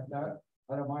questions like that,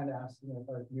 I don't mind asking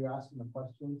you asking the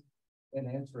questions and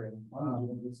answering.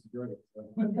 This is great. So.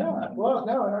 Yeah, well,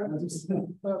 no, I'm just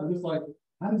like,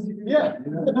 how does he do yeah.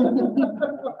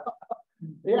 that?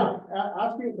 Yeah,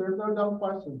 asking, there's no dumb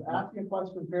questions. Asking a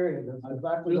question, period. That's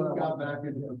exactly what I got back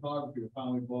into photography. I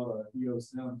finally bought a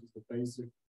EOS M, just a basic,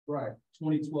 right,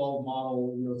 2012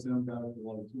 model EOS M, got it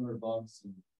for like $200,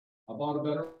 and I bought a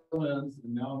better lens,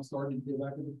 and now I'm starting to get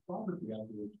back into photography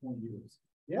after 20 years.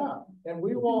 Yeah, and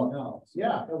we will.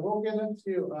 Yeah, and we'll get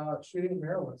into shooting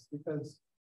mirrorless because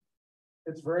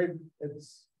there's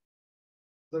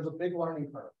a big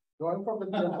learning curve going from the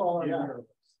DSLR to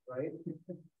mirrorless, right?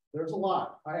 There's a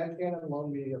lot. I had Canon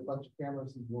loan me a bunch of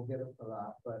cameras and we'll get into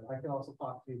that, but I can also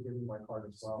talk to you, give you my card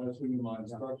as well. Especially when my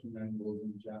instruction manual is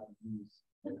in Japanese.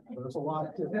 There's a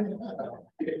lot to it.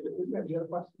 Do you have a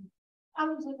question? I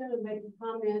was going to make a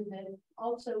comment that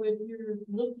also if you're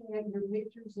looking at your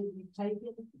pictures that you've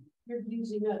taken, you're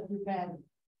using up your battery.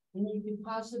 And you could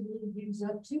possibly use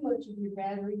up too much of your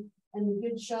battery and the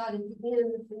good shot at the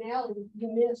end, the finale, you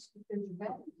miss because your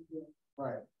battery is good.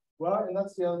 Right. Well, and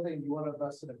that's the other thing, you want to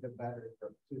invest in a good battery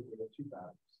for too, with the 2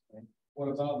 batteries. Right? What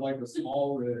about like a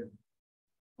small rig,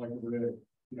 like a rig,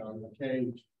 you know, a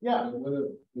cage? Yeah.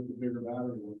 With the bigger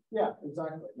battery. Yeah,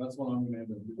 exactly. That's what I'm going to end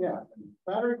up doing. Yeah.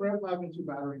 Battery grip, having 2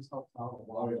 batteries helps out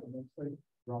a lot. Eventually,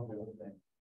 drop the whole thing.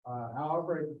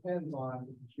 However, it depends on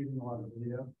if you're shooting a lot of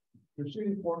video. you're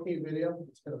shooting 4K video,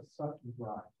 it's gonna suck you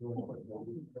dry. Really quick.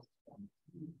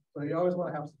 So you always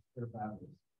want to have some clear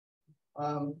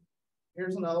batteries.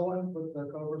 Here's another one with the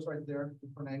covers right there,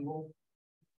 different angle.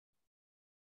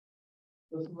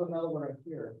 This is another one right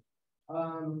here.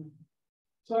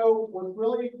 So what's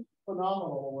really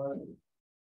phenomenal was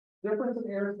difference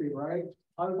in airspeed, right?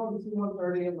 I was on the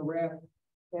C-130 in the ramp,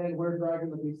 and we're driving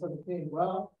the B-17.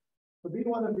 Well, the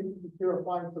B-1 and B-52 are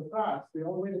flying so fast, the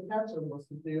only way to catch them was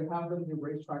to have them do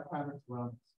racetrack patterns around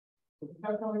us. So we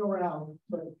kept coming around,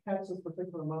 but to catch this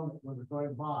particular moment when they're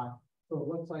going by, so it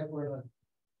looks like we're in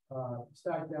a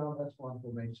stacked down echelon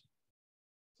formation.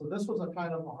 So this was a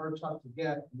kind of a hard shot to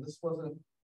get. And this wasn't,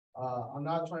 I'm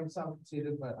not trying to sound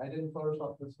conceited, but I didn't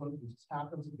Photoshop this one. It just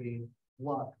happens to be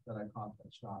luck that I caught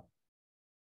that shot.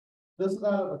 This is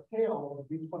out of the tail of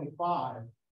the B-25.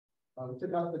 We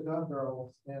took out the gun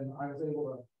barrels, and I was able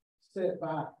to sit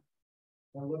back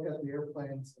and look at the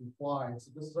airplanes and fly.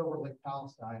 So this is over Lake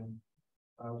Palestine.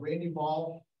 Randy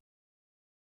Ball,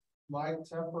 Mike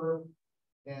Tepper,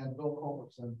 and Bill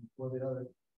Culbertson were the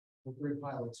three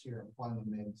pilots here flying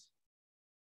the mains.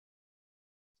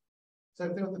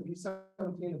 Same thing with the B-17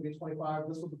 and B-25.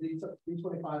 This was the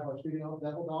B-25 I was shooting out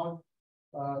Devil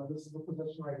Dog. This is the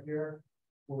position right here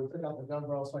where we took out the gun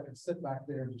barrel so I could sit back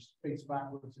there and just face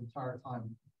backwards the entire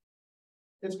time.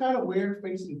 It's kind of weird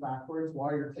facing backwards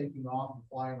while you're taking off and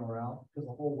flying around because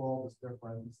the whole world is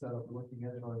different. Instead of looking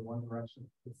at it in one direction,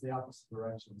 it's the opposite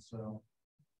direction. So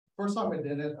first time I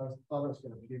did it, I thought I was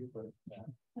going to puke, but yeah,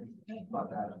 not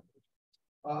bad.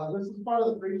 This is part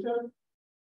of the pre-ship.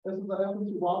 This is the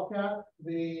F-2 Wildcat,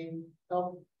 the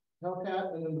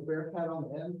Hellcat, and then the Bearcat on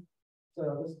the end.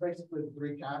 So this is basically the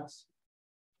three cats.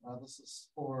 This is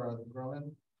for the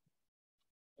Grumman.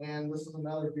 And this is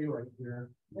another view right here.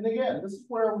 And again, this is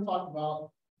where we talk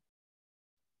about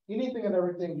anything and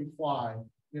everything you fly.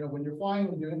 You know, when you're flying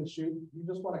and doing the shoot, you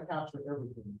just want to capture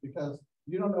everything because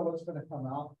you don't know what's going to come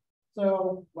out.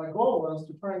 So my goal was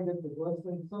to try and get the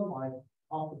glistening sunlight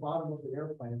off the bottom of the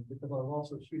airplane because I was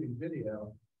also shooting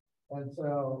video. And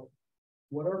so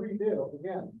whatever you do,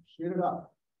 again, shoot it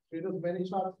up. Shoot as many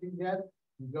shots as you can get.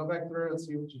 You go back through and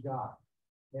see what you got.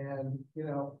 And, you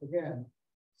know, again,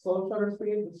 slow shutter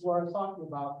speed, this is what I was talking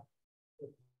about. The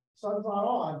sun's not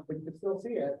on, but you can still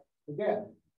see it. Again,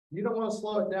 you don't want to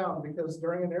slow it down because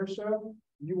during an air show,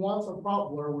 you want some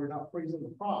prop blur where you're not freezing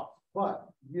the prop, but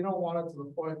you don't want it to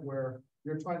the point where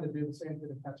you're trying to do the same thing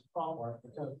to catch a prop art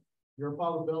because your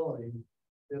probability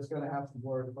is going to have some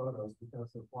blurred photos because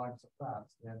they're flying so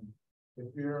fast. And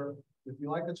if you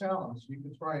like the challenge, you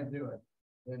can try and do it.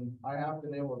 And I have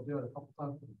been able to do it a couple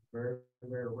times, but it's very,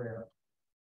 very rare.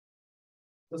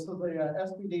 This is the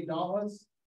SPD Dauntless.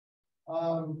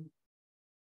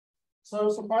 So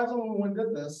surprisingly, when we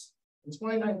did this in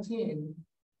 2019,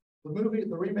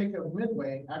 the remake of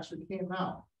Midway actually came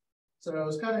out. So it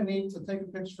was kind of neat to take a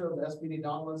picture of the SPD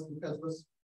Dauntless because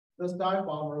this dive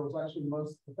bomber was actually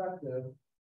most effective,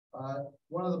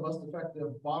 one of the most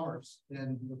effective bombers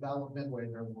in the Battle of Midway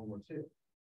during World War II.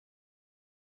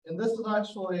 And this is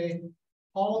actually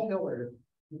Paul Hillard.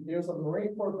 He was a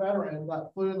Marine Corps veteran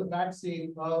that flew in the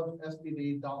backseat of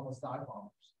SPD Dauntless dive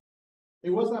bombers.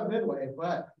 He wasn't at Midway,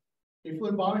 but he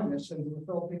flew bombing missions in the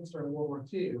Philippines during World War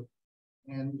II.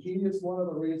 And he is one of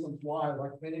the reasons why,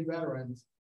 like many veterans,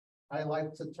 I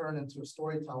like to turn into a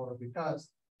storyteller because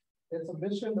it's a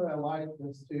mission that I like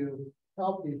is to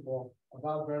tell people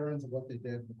about veterans and what they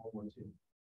did in World War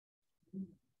II.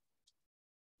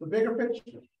 The bigger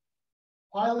picture,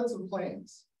 pilots and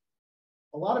planes.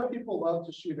 A lot of people love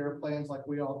to shoot airplanes like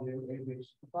we all do, aviation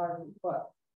photography,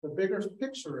 but the bigger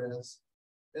picture is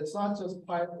it's not just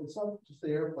the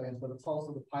airplanes, but it's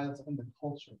also the pilots and the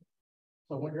culture.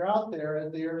 So when you're out there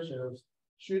at the air shows,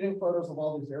 shooting photos of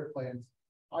all these airplanes,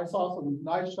 I saw some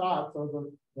nice shots of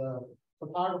the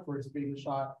photographers being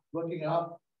shot, looking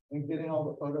up and getting all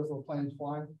the photos of the planes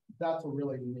flying. That's a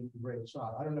really unique and great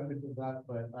shot. I don't know who did that,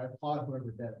 but I applaud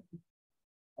whoever did it.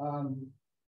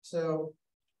 So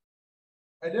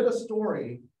I did a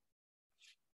story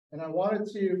and I wanted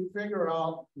to figure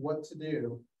out what to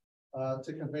do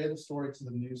to convey the story to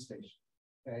the news station,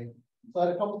 okay? So I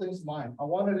had a couple things in mind. I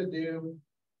wanted to do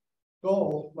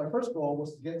my first goal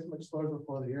was to get some exposure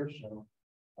for the air show.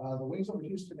 The Wings Over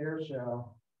Houston Air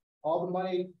Show, all the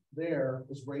money there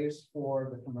is raised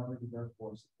for the Commemorative Air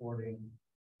Force, supporting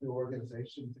the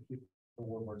organization to keep the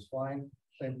warbirds flying,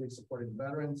 shamefully supporting the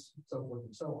veterans, so forth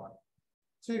and so on.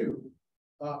 Two,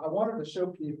 I wanted to show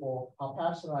people how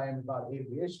passionate I am about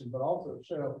aviation, but also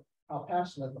show how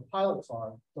passionate the pilots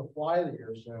are to fly the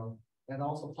air show and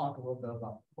also talk a little bit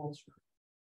about the culture.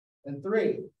 And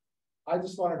three, I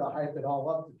just wanted to hype it all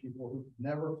up to people who've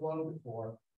never flown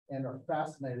before and are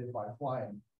fascinated by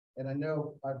flying. And I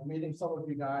know I'm meeting some of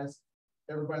you guys.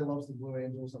 Everybody loves the Blue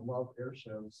Angels and love air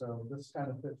shows. So this kind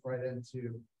of fits right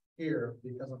into here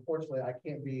because unfortunately I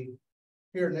can't be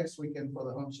here next weekend for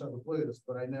the home show of the Blues,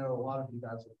 but I know a lot of you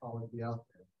guys will probably be out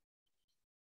there.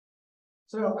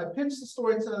 So I pitched the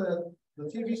story to the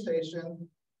TV station,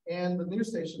 and the news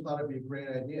station thought it'd be a great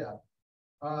idea.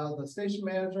 The station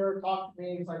manager talked to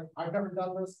me. He's like, I've never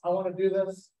done this. I want to do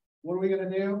this. What are we going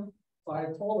to do? So I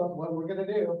told him what we're going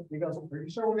to do. He goes, are you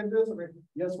sure we're going to do this?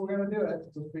 Yes, we're going to do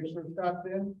it. Just make sure it's strapped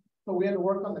in. So we had to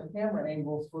work on the camera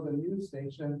angles for the news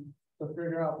station to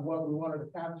figure out what we wanted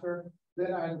to capture.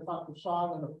 Then I had to talk to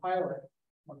Sean and the pilot,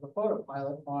 the photo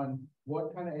pilot, on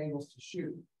what kind of angles to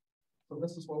shoot. So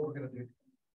this is what we're going to do.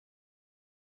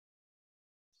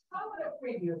 How would a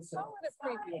preview itself?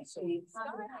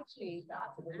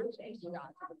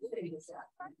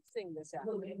 Practicing this out.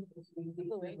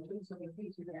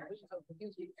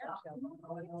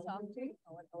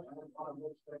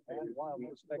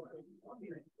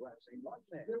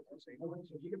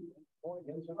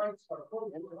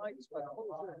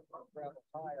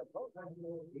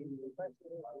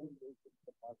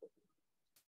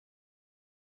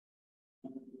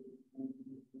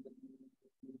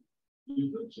 You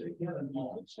could say Kevin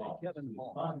Hall.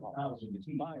 5,000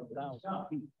 feet.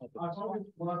 I've always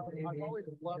loved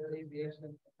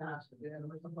aviation. I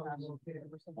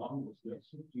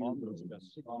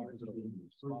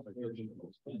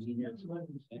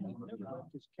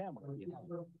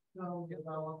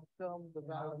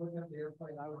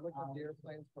would look at the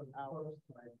airplanes for hours.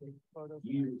 I take photos.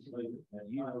 Years later,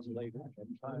 and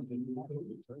trying to turn into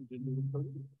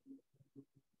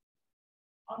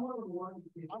I'm one of the ones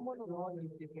that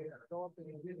go up and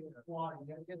get in a fly and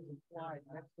get to fly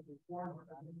next to the farmer.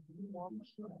 I mean,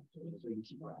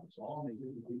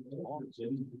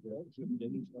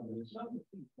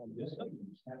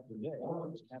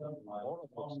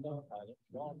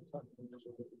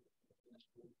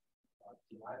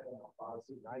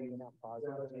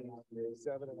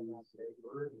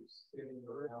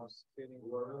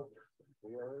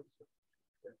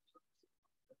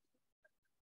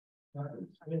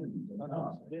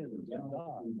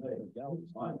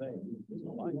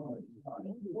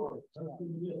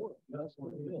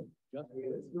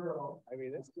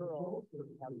 this girl has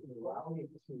to allow me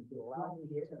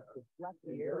to deflect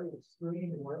the air, to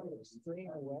screen away,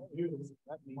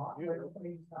 Let me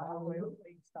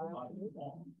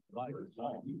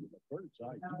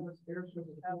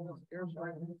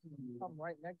come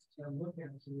right next to you and look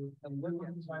at you. You're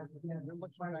looking back at him.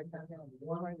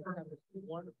 You're trying to have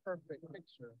one perfect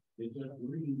picture.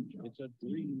 It's a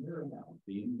dream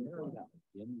being carried out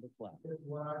in the cloud. It's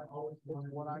what I've always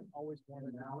wanted.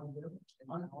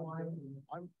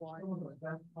 I'm flying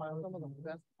some of the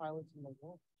best pilots in the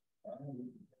world.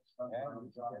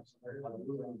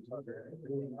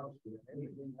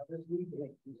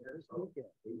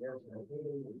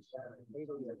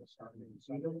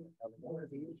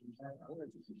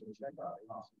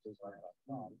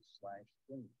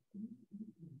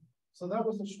 So that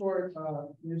was a short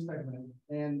news segment,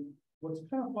 and what's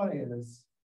kind of funny is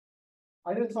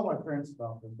I didn't tell my parents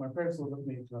about this. My parents lived with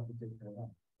me to have to take care of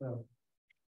that. So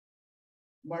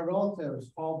my relatives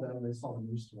called them and they saw the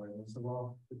news story. They said,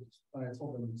 well, I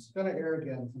told them it's going to air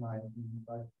again tonight.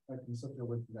 I can sit there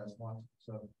with you guys watching.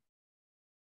 So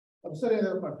I'm sitting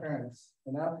there with my parents,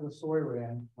 and after the story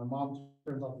ran, my mom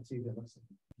turns off the TV and looks at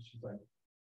me. She's like,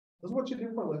 this is what you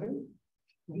do for a living?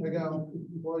 I go,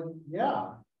 well,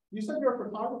 yeah. You said you're a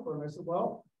photographer. And I said,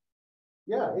 well,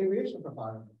 yeah, aviation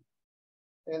photographer.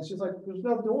 And she's like, there's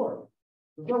no door.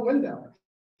 There's no window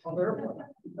on the airplane.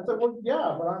 I said, well,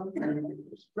 yeah, but I'm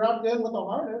strapped in with a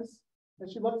harness. And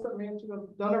she looks at me and she goes,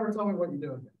 don't ever tell me what you're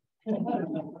doing.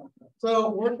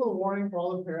 So word for the warning for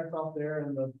all the parents out there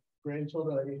and the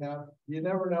grandchildren that you have, you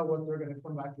never know what they're going to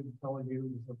come back and tell you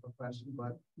as a profession.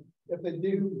 But if they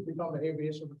do become an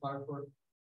aviation photographer,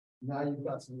 now you've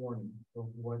got some warning of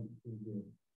what you can do.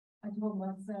 I told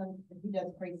my son, if he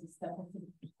does crazy stuff, I said,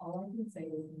 all I can say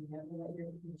is you never let your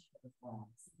insurance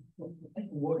lapse.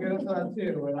 We'll get into that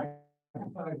too, and I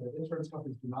can tell you that insurance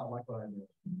companies do not like what I do.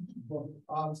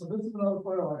 So this is another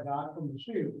photo I got from the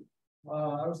shoot.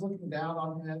 I was looking down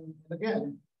on him, and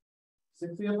again,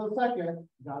 60th of a second,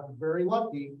 got very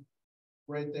lucky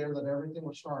right there that everything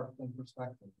was sharp in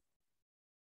perspective.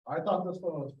 I thought this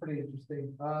one was pretty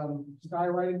interesting. Sky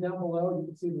writing down below, you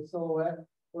can see the silhouette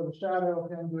or the shadow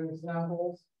of him doing snap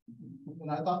holes.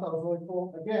 And I thought that was really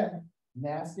cool. Again,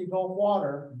 nasty Gulf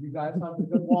water. You guys have the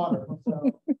good water. So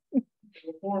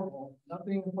horrible.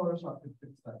 Nothing in Photoshop could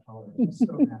fix that color. It's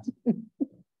so nasty.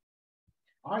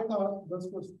 I thought this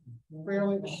was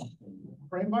fairly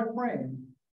frame by frame.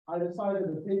 I decided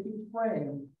to take each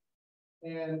frame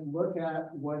and look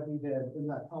at what he did in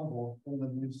that tumble in the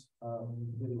news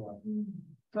video.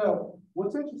 So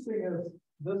what's interesting is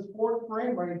this fourth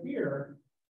frame right here,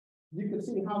 you can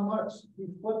see how much he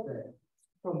flipped it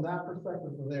from that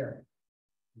perspective to there.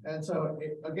 And so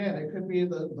again, it could be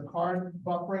the card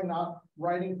buffering, not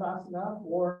writing fast enough,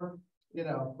 or, you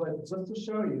know, but just to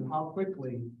show you how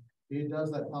quickly he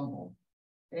does that tumble.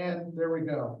 And there we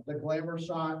go. The glamour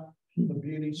shot, the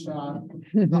beauty shot,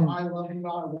 the I love me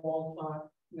wall shot,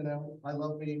 you know, I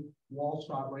love me wall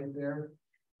shot right there.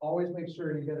 Always make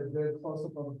sure you get a good close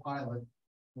up of the pilot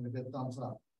and a good thumbs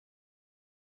up.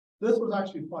 This was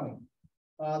actually funny.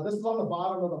 This is on the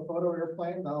bottom of the photo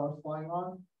airplane that I was flying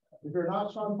on. If you're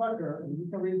not Sean Tucker and you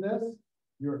can read this,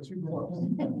 you're too close.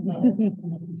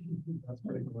 That's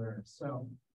pretty hilarious. So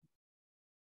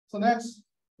next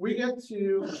we get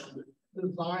to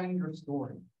design your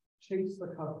story, chase the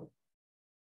cover.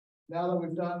 Now that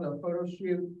we've done the photo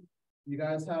shoot, you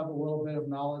guys have a little bit of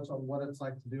knowledge on what it's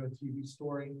like to do a TV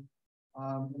story.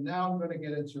 And now I'm going to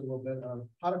get into a little bit of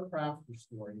how to craft your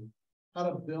story, how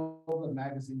to build a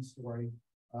magazine story,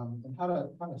 and how to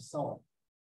kind of sell it.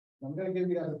 I'm going to give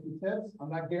you guys a few tips.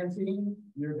 I'm not guaranteeing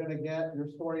you're going to get your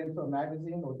story into a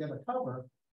magazine or get a cover,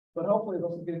 but hopefully this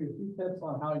will give you a few tips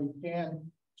on how you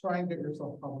can try and get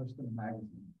yourself published in a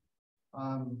magazine.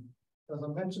 As I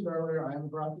mentioned earlier, I am a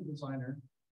graphic designer,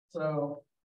 so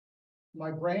my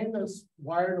brain is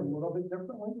wired a little bit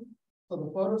differently. So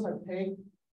the photos I take,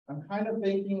 I'm kind of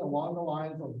thinking along the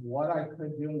lines of what I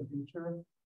could do in the future.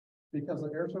 Because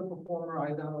an air show performer,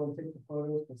 I not only take the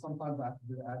photos, but sometimes I have to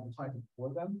do the advertising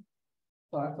for them.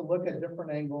 So I have to look at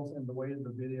different angles and the way the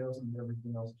videos and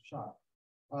everything else is shot.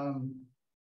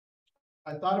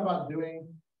 I thought about doing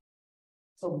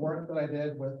some work that I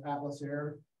did with Atlas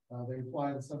Air. They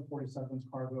fly the 747's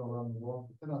cargo around the world.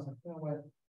 But then I was like, you know what?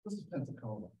 This is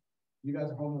Pensacola. You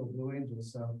guys are home with the Blue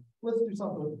Angels, so let's do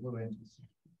something with the Blue Angels.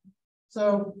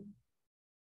 So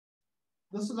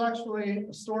this is actually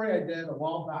a story I did a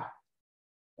while back.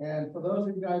 And for those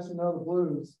of you guys who know the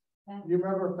blues, you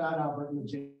remember Fat Albert and the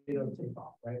J-Lo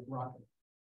takeoff, right? Rocket.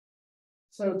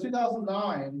 So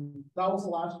 2009, that was the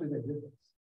last year they did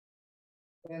this.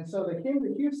 And so they came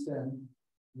to Houston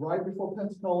right before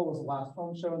Pensacola was the last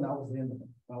home show, and that was the end of it.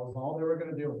 That was all they were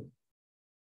going to do.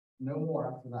 No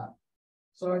more after that.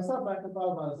 So I sat back and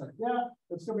thought about it. I was like, yeah,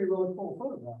 it's going to be a really cool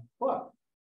photograph, but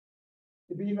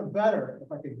it'd be even better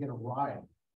if I could get a ride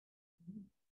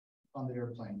on the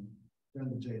airplane during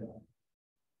the J-Lo.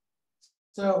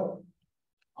 So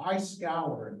I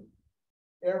scoured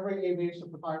every aviation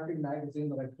photography magazine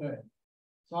that I could,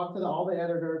 talked to all the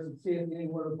editors and see if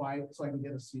anyone would bite so I can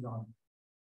get a seat on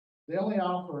it. They only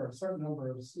offer a certain number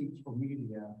of seats for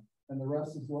media, and the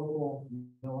rest is local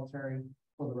military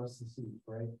for the rest of the seats,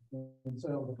 right? And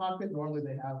so the cockpit, normally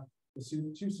they have the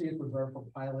 2 seats reserved for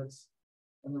pilots,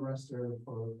 and the rest are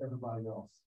for everybody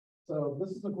else. So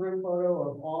this is a group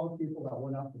photo of all the people that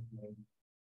went up with me.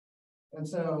 And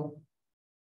so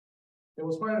it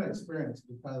was quite an experience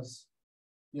because,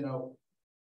 you know,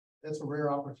 it's a rare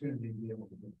opportunity to be able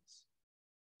to do this.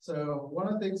 So one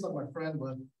of the things that my friend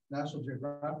with National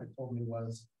Geographic told me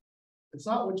was, it's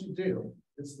not what you do,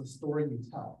 it's the story you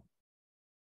tell.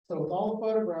 So with all the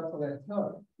photographs that I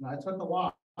took, and I took a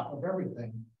lot of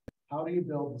everything, how do you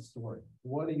build the story?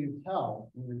 What do you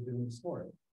tell when you're doing the story?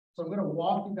 So I'm going to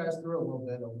walk you guys through a little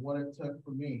bit of what it took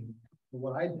for me for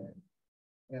what I did.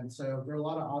 And so there are a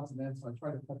lot of odds and ends, so I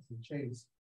try to cut to the chase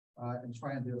and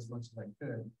try and do as much as I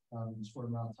could in the short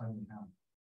amount of time we have.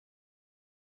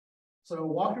 So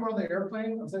walking around the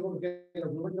airplane, I was able to get a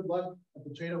really good look at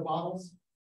the J-Lo bottles.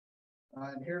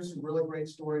 And here's some really great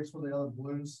stories for the other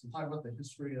blues to talk about the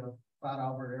history of Fat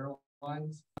Albert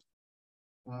Airlines.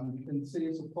 You can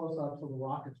see some close-ups of the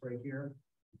rockets right here.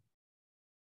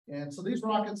 And so these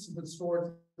rockets have been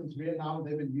stored since Vietnam.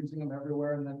 They've been using them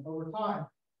everywhere. And then over time,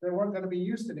 they weren't going to be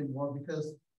used anymore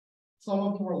because some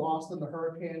of them were lost in the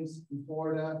hurricanes in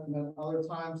Florida. And then other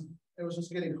times it was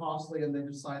just getting costly and they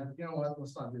decided, you know what,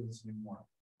 let's not do this anymore.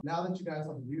 Now that you guys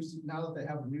have now that they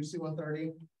have a new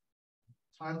C-130,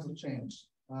 times have changed.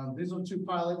 These are 2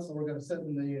 pilots that we're going to sit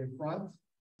in the front of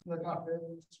the cockpit,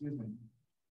 excuse me.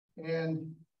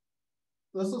 And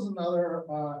this is another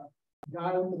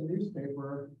guy with the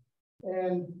newspaper.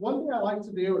 And one thing I like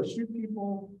to do is shoot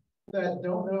people that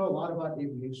don't know a lot about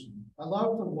aviation. I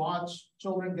love to watch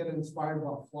children get inspired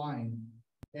about flying.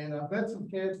 And I've met some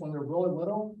kids when they're really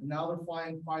little, and now they're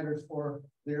flying fighters for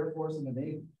the Air Force and the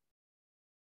Navy.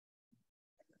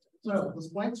 So this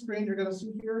blank screen you're gonna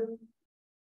see here,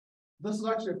 this is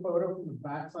actually a photo from the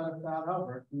backside of Cloud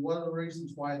Hover. And one of the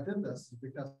reasons why I did this is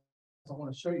because I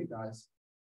want to show you guys.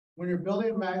 When you're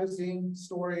building a magazine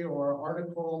story or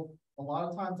article, a lot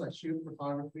of times I shoot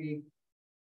photography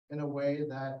in a way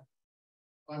that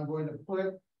I'm going to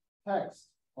put text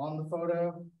on the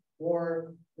photo,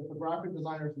 or if the graphic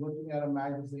designer is looking at a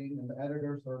magazine and the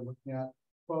editors are looking at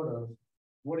photos,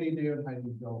 what do you do and how do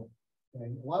you build it?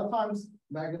 Okay. A lot of times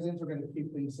magazines are going to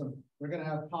keep things simple. They're going to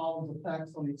have columns of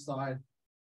text on each side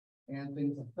and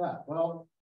things like that. Well,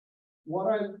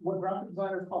 what graphic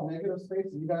designers call negative space,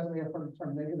 and you guys may have heard the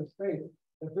term negative space.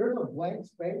 If there's a blank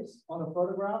space on a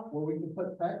photograph where we can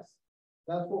put text,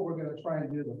 that's what we're going to try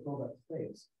and do to fill that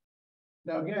space.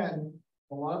 Now, again,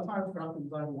 a lot of times graphic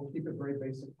design will keep it very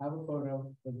basic, have a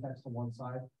photo, then text on one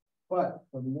side. But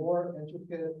the more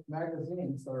intricate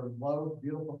magazines that are low,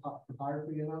 beautiful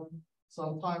photography in them,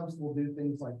 sometimes we'll do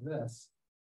things like this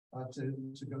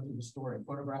to go through the story,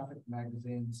 photographic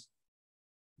magazines.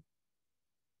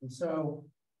 And so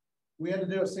we had to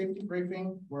do a safety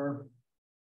briefing where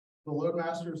the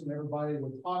loadmasters and everybody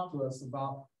would talk to us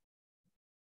about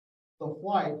the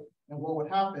flight and what would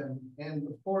happen. And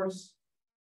of course,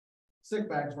 sick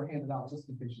bags were handed out just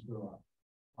in case you threw up.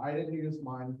 I didn't use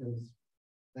mine because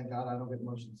thank God I don't get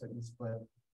motion sickness, but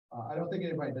I don't think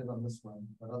anybody did on this one,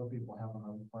 but other people have on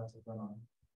other flights I've been on.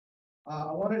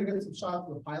 I wanted to get some shots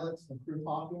of the pilots and crew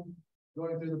talking,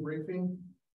 going through the briefing,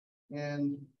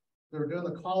 and they were doing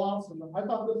the call outs. And I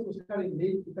thought this was kind of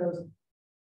neat because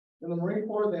in the Marine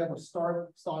Corps, they have a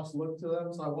start-stop look to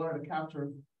them. So I wanted to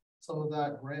capture some of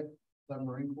that grit that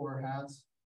Marine Corps has.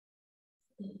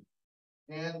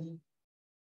 And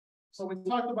so we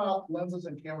talked about lenses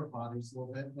and camera bodies a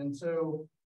little bit. And so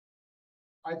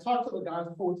I talked to the guys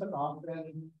before we took off,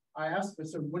 and I asked them, I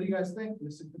said, what do you guys think? They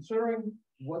said, considering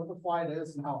what the flight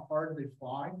is and how hard they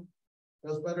fly, it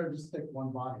was better to just take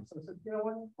one body. So I said, you know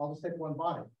what? I'll just take one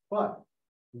body. But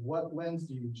what lens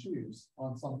do you choose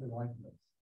on something like this?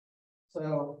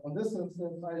 So on this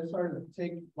instance, I started to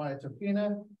take my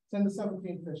Topina 10 to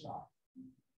 17 fisheye.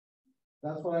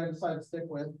 That's what I decided to stick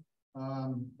with.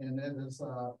 And it is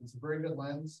it's a very good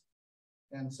lens.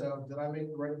 And so did I make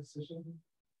the right decision?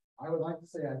 I would like to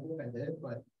say I think I did,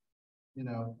 but you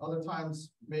know, other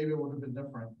times maybe it would have been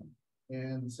different.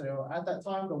 And so at that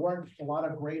time, there weren't a lot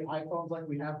of great iPhones like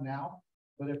we have now.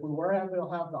 But if we were able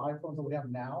to have the iPhones that we have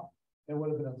now, it would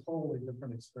have been a totally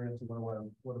different experience than what I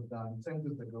would have done. Same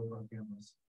with the GoPro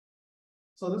cameras.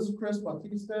 So this is Chris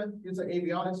Bautista. He's an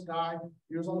avionics guy.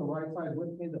 He was on the right side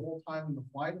with me the whole time in the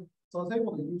flight. So I was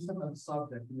able to use him as a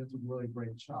subject and get some really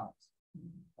great shots.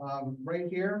 Right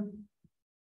here,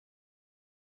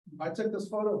 I took this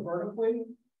photo vertically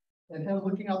and him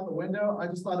looking out the window. I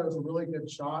just thought it was a really good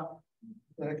shot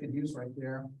that I could use right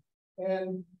there.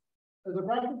 And as a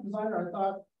graphic designer, I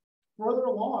thought further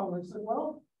along, I said,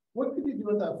 well, what could you do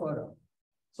with that photo?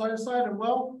 So I decided,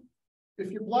 well,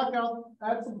 if you block out,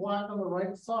 add some black on the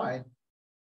right side,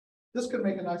 this could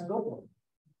make a nice billboard.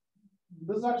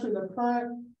 This is actually the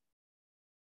current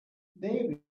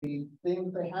Navy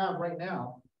thing they have right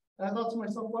now. And I thought to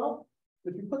myself, well,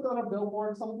 if you put that on a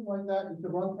billboard, something like that, you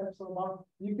can run text on the bottom.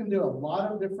 You can do a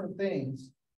lot of different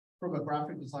things from a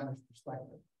graphic designer's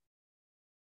perspective.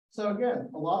 So again,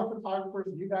 a lot of photographers,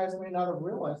 you guys may not have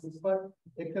realized this, but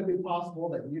it could be possible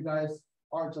that you guys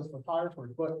aren't just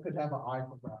photographers, but could have an eye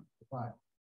for graphic design.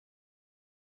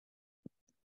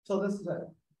 So this is it.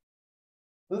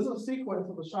 This is a sequence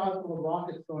of the shots of the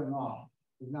rockets going off,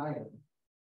 igniting.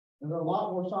 And there are a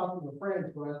lot more shots of the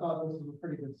frames, but I thought this was a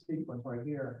pretty good sequence right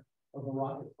here of the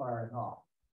rockets firing off.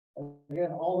 And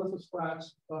again, all this is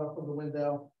scratched from the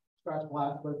window, scratch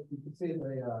glass, but you can see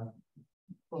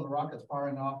from the rockets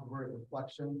firing off, the great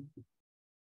reflection.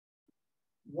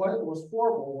 What was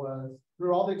horrible was,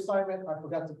 through all the excitement, I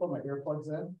forgot to put my earplugs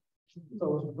in. So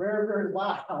it was very, very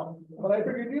loud. But I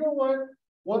figured, you know what?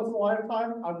 Once in a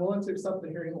lifetime, I'm willing to accept the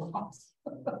hearing loss.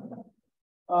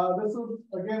 This is,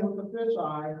 again, with the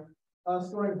fisheye,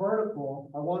 going vertical.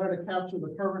 I wanted to capture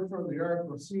the curvature of the earth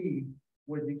or see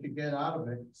what you could get out of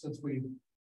it, since we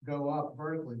go up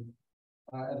vertically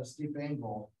at a steep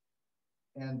angle.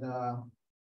 And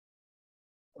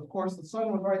of course, the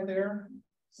sun was right there.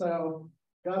 So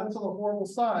got into the horrible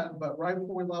sun, but right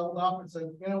before we leveled off, and said,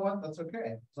 you know what, that's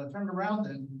okay. So I turned around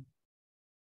and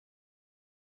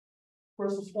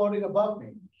Chris was floating above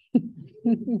me.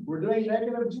 We're doing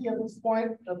negative G at this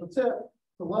point at the tip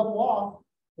to level off,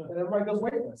 and everybody goes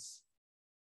weightless.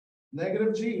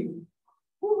 Negative G.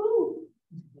 Woohoo!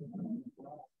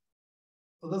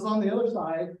 So this on the other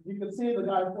side, you can see the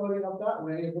guy floating up that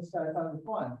way, and this guy's having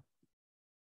fun.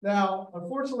 Now,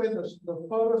 unfortunately, the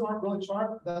photos aren't really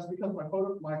sharp. That's because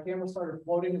my camera started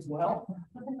floating as well.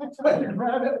 So I had to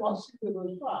grab it while shooting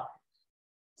the shot.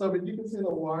 So, but you can see the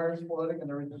wires floating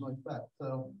and everything like that.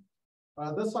 So,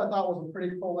 this I thought was a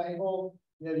pretty cool angle.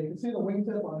 You can see the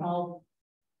wingtip on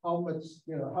how much,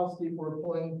 how steep we're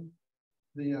pulling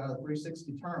the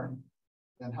 360 turn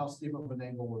and how steep of an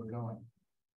angle we're going.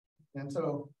 And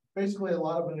so basically a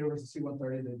lot of maneuvers the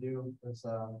C-130 they do is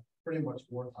pretty much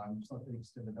wartime. There's nothing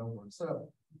extended over. So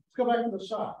let's go back to the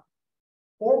shot.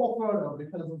 Horrible photo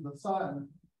because of the sun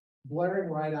blaring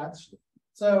right at you.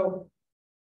 So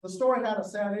the story had a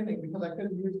sad ending because I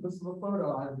couldn't use this as a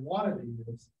photo I wanted to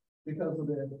use because of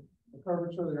the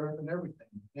curvature of the earth and everything.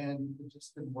 And it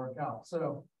just didn't work out.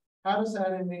 So had a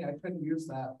sad ending, I couldn't use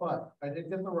that, but I did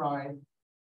get the ride,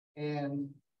 and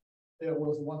it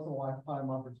was a once in a lifetime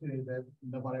opportunity that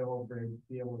nobody will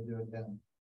be able to do again.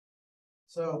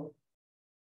 So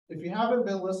if you haven't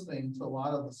been listening to a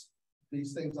lot of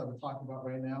these things I've been talking about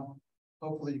right now,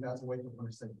 hopefully you guys will wake up when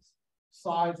I say this.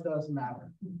 Size does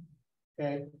matter.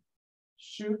 Okay.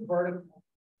 Shoot vertical.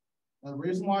 And the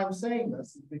reason why I'm saying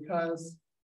this is because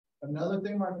another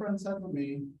thing my friend said to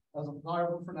me as a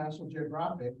photographer for National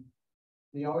Geographic,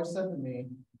 he always said to me,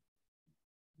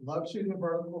 love shooting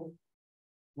vertical,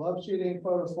 love shooting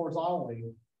photos horizontally,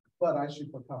 but I shoot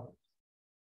for cover.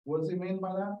 What does he mean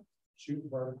by that? Shoot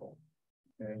vertical.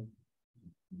 Okay.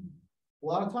 A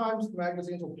lot of times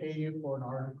magazines will pay you for an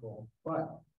article,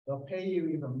 but they'll pay you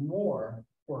even more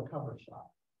for a cover shot.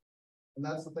 And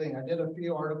that's the thing. I did a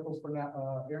few articles for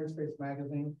Air and Space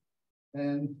magazine,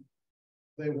 and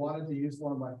they wanted to use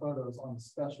one of my photos on a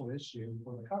special issue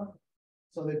for the cover.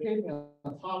 So they paid me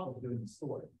on top of doing the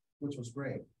story, which was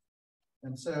great.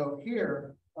 And so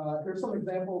here's some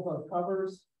examples of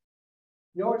covers.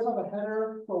 You always have a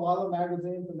header for a lot of the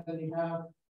magazines, and then you have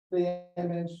the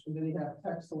image, and then you have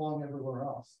text along everywhere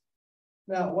else.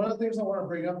 Now, one of the things I want to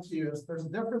bring up to you is there's a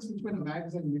difference between a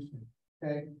magazine and newspaper,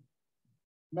 okay?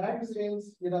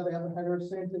 Magazines, they have a header,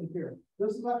 same thing here.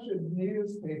 This is actually a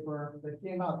newspaper that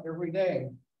came out every day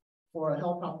for a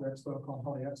helicopter expo called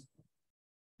Heli Expo.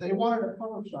 They wanted a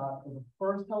cover shot of the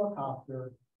first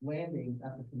helicopter landing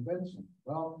at the convention.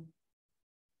 Well,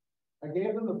 I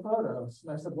gave them the photos,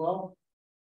 and I said, well,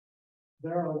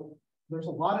 there's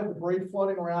a lot of debris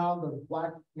floating around, the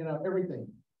black, everything.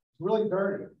 It's really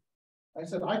dirty. I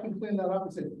said, I can clean that up.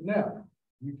 And said, no,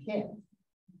 you can't.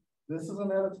 This is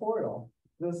an editorial.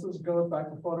 This goes back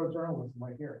to photojournalism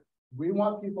right here. We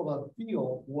want people to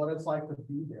feel what it's like to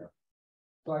be there.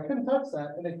 So I couldn't touch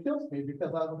that, and it kills me because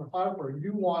as a photographer,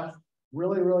 you want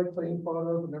really, really clean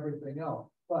photos and everything else.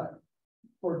 But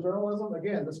for journalism,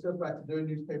 again, this goes back to doing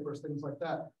newspapers, things like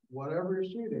that. Whatever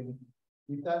you're shooting,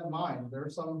 keep that in mind. There are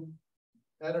some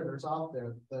editors out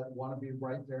there that want to be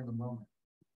right there in the moment.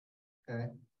 Okay.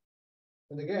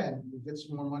 And again, it gets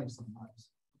you more money sometimes.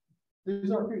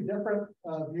 These are a few different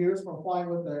views from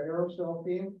flying with the aeroshow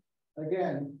team.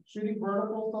 Again, shooting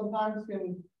vertical sometimes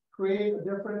can create a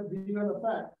different view and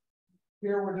effect.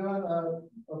 Here we're doing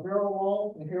a barrel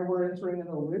roll, and here we're entering in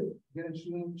a loop. Again,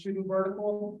 shooting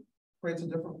vertical creates a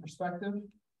different perspective.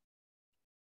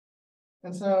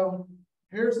 And so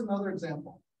here's another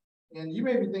example. And you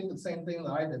may be thinking the same thing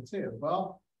that I did too.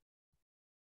 Well,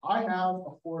 I have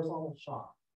a horizontal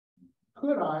shot.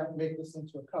 Could I make this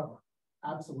into a cover?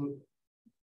 Absolutely.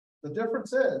 The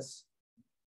difference is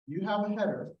you have a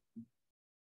header,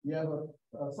 you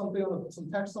have something with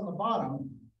some text on the bottom.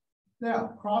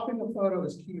 Now, cropping the photo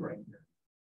is key right here.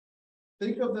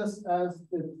 Think of this as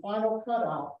the final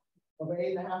cutout of an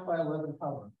 8.5 by 11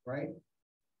 cover, right?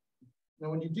 Now,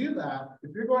 when you do that,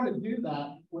 if you're going to do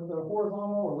that with a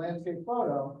horizontal or landscape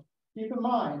photo, keep in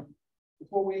mind, it's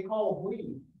what we call a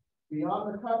bleed.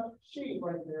 Beyond the cut sheet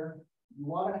right there, you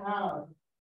want to have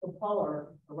some color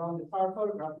around the entire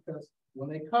photograph, because when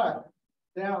they cut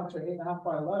down to 8.5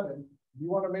 by 11, you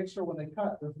want to make sure when they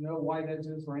cut, there's no white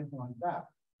edges or anything like that.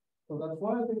 So that's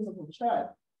one of the things that we'll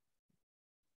check.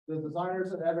 The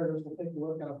designers and editors will take a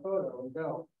look at a photo and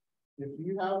go, if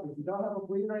you don't have a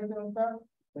bleed or anything like that,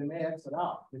 they may exit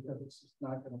out because it's just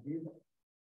not going to be there.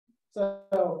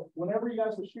 So whenever you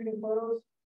guys are shooting photos,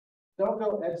 don't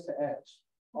go edge to edge.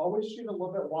 Always shoot a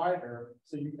little bit wider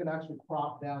so you can actually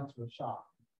crop down to a shot.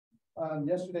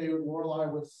 Yesterday, Lorelei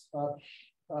was,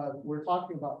 we're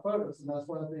talking about photos, and that's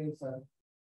one of the things that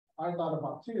I thought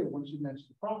about too when she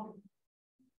mentioned cropping.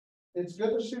 It's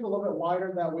good to shoot a little bit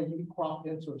wider, that way you can crop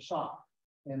into a shot,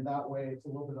 and that way it's a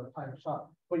little bit of a tighter shot.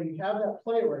 But you have that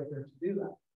play right there to do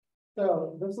that.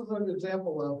 So this is an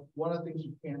example of one of the things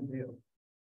you can do.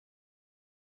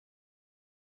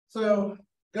 So,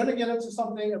 going to get into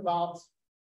something about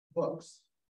books.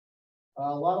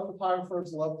 A lot of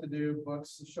photographers love to do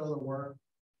books to show their work.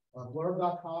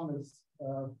 Blurb.com is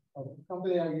a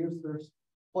company I use. There's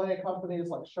plenty of companies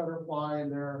like Shutterfly,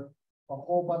 and there are a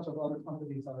whole bunch of other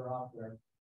companies that are out there.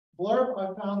 Blurb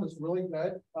I found is really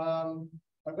good. I'm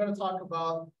going to talk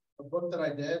about a book that I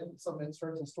did, some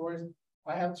inserts and stories.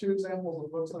 I have 2 examples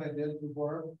of books that I did through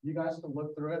Blurb. You guys can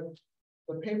look through it.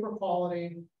 The paper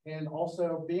quality and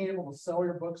also being able to sell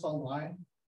your books online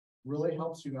really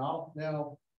helps you out.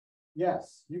 Now,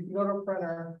 yes, you can go to a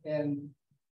printer and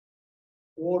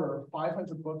order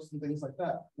 500 books and things like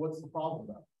that. What's the problem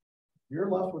though? You're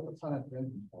left with a ton of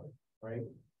inventory, right?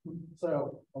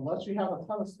 So unless you have a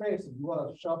ton of space and you want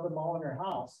to shove them all in your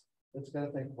house, it's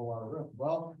going to take a lot of room.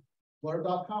 Well,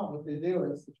 Blurb.com, what they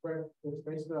do is it's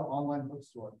basically an online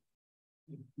bookstore.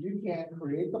 You can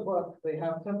create the book. They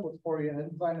have templates for you and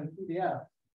design in PDF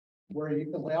where you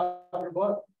can lay out your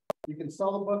book. You can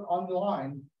sell the book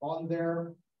online on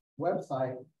their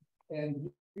website, and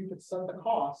you can set the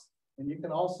cost, and you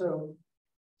can also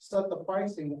set the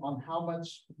pricing on how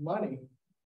much money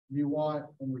you want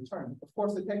in return. Of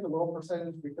course, they take a little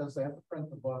percentage because they have to print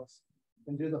the books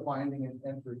and do the binding and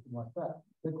everything like that.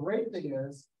 The great thing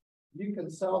is you can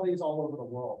sell these all over the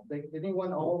world.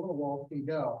 Anyone all over the world can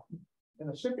go. And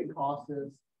the shipping cost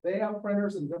is, they have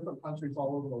printers in different countries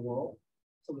all over the world.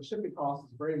 So the shipping cost is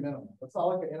very minimal. It's not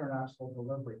like an international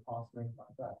delivery cost or anything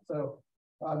like that. So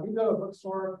you go to a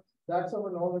bookstore, Daks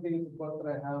Over Normandy is the book that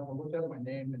I have. I'll look at my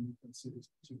name and you can see these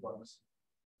 2 books.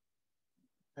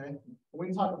 Okay, we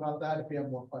can talk about that if you have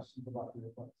more questions about the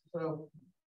books. So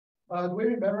do we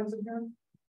have any veterans in here?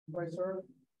 Anybody serve?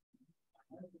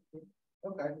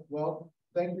 Okay, well,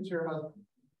 thank you to your husband.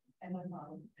 And my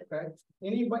mom. Okay,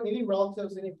 any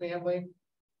relatives, any family,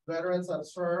 veterans that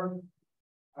serve,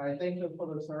 I thank them for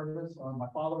their service. My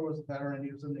father was a veteran,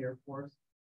 he was in the Air Force.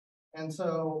 And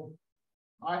so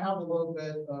I have a little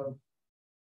bit of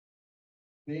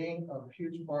being a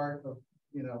huge part of,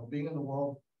 being in the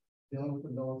world, dealing with the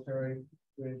military,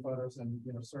 doing photos and,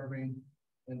 serving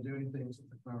and doing things with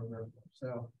the Crown Air Force.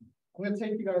 So I'm going to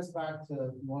take you guys back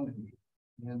to Normandy.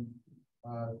 And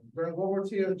during World War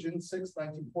II, June 6,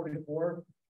 1944,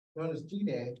 known as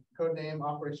D-Day, codename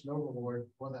Operation Overlord,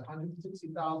 more than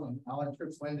 160,000 Allied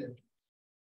troops landed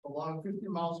along a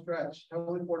 50-mile stretch,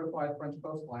 heavily fortified French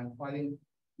coastline, fighting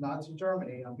Nazi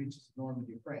Germany on beaches of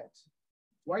Normandy, France.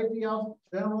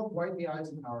 General Dwight D.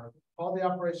 Eisenhower called the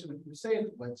operation a crusade,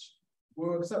 which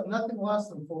will accept nothing less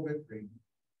than full victory.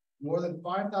 More than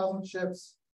 5,000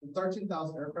 ships and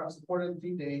 13,000 aircraft supported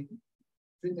D-Day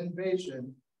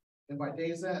invasion, and by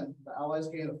day's end, the Allies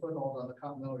gained a foothold on the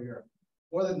continental Europe.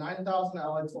 More than 9,000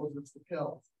 Allied soldiers were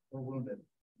killed or wounded.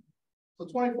 So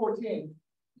 2014,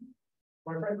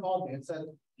 my friend called me and said,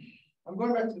 I'm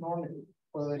going back to Normandy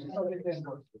for the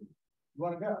anniversary. You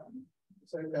want to go? I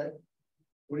said, okay.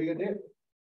 What are you going to do?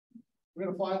 We're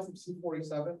going to fly in some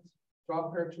C-47s,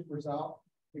 drop paratroopers out,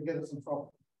 and get us in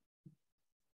trouble.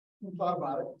 We thought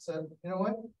about it and said, you know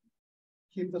what?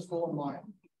 Keep this goal in mind.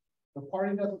 The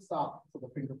party doesn't stop until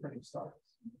the fingerprinting starts.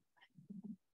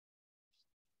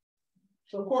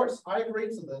 So of course, I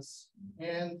agreed to this,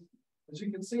 and as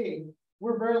you can see,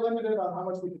 we're very limited on how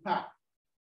much we can pack.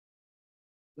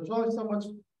 There's only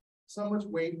so much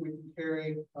weight we can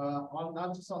carry on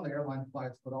not just on the airline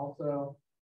flights, but also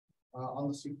on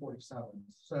the C-47s.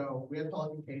 So we had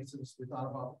Pelican cases. We thought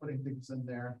about putting things in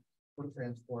there for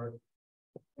transport,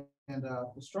 and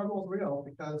the struggle is real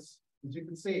because, as you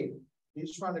can see,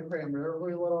 he's trying to cram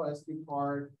every little SD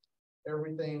card,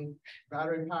 everything,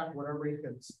 battery pack, whatever he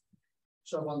could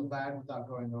shove on the bag without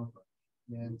going over.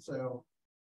 And so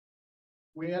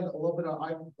we had a little bit of,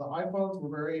 the iPhones were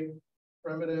very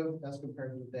primitive as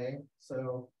compared to today.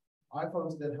 So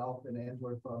iPhones did help and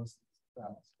Android phones.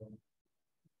 So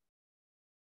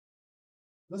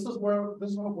this is where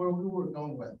we were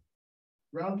going with.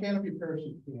 Ground canopy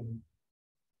parachute team.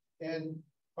 And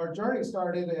our journey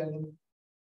started in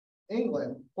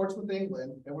England, Portsmouth,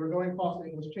 England, and we're going across the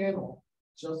English Channel,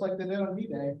 just like they did on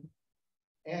D-Day,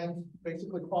 and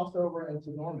basically crossed over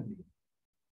into Normandy.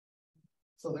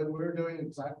 So that we're doing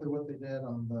exactly what they did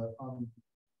on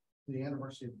the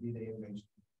anniversary of D-Day invasion.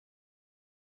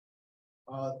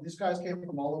 These guys came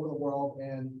from all over the world,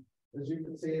 and as you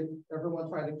can see, everyone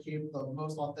tried to keep the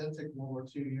most authentic World War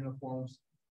II uniforms,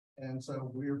 and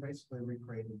so we were basically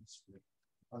recreating this group.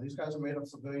 These guys are made of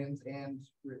civilians and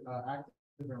active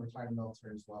and retired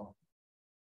military as well.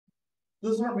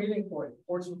 This is our meeting point,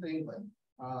 Portsmouth, England.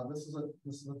 This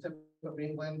is a tip of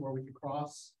England where we could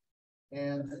cross,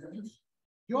 and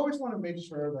you always want to make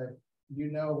sure that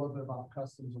you know a little bit about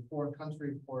customs. A foreign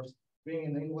country, of course, being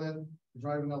in England,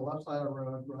 driving on the left side of the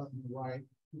road rather than the right.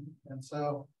 And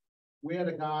so we had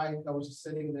a guy that was just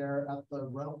sitting there at the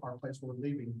rental car place where we're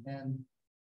leaving, and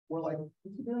we're like,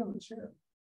 what's he doing in the chair?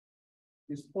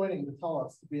 He's pointing to tell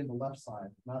us to be in the left side,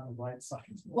 not the right side.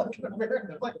 Like an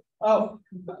American, like, oh,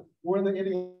 we're the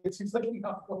idiots he's looking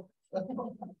out for.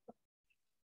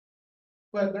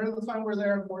 But during the time we're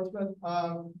there in Portsmouth,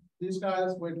 these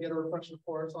guys would get a refresher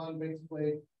course on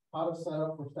basically how to set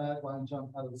up for static line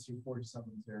jump out of the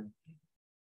C-47s here.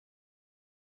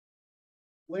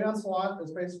 Leon Slot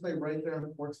is basically right there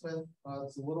in Portsmouth.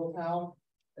 It's a little town,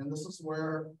 and this is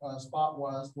where a spot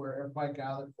was where everybody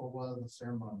gathered for one of the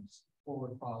ceremonies,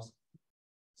 forward cross.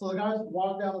 So the guys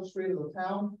walk down the street of the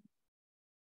town,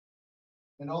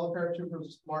 and all the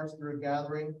paratroopers march through a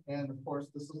gathering. And of course,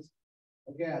 this is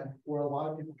again where a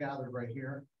lot of people gathered right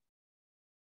here.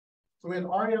 So we had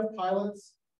RAF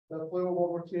pilots that flew in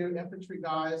World War II, infantry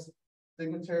guys,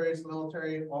 dignitaries,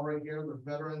 military, all right here. Their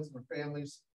veterans and their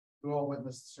families who all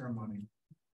witnessed the ceremony.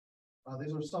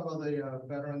 These are some of the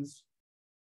veterans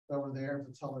that were there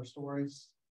to tell their stories.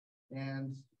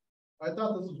 And I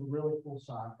thought this was a really cool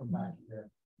shot from back here.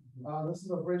 This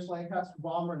is a British Lancaster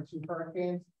bomber and 2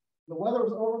 Hurricanes. The weather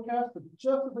was overcast, but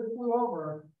just as they flew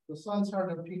over, the sun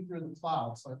started to peek through the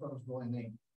clouds. So I thought it was really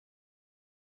neat.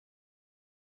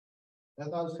 I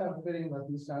thought it was kind of fitting that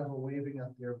these guys were waving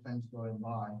at the airplanes going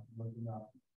by, looking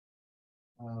up.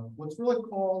 What's really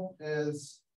cool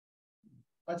is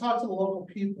I talked to the local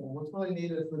people. What's really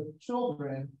neat is the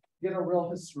children get a real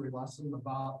history lesson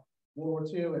about World War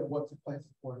II and what took place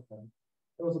at Portsmouth.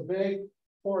 It was a big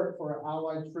port for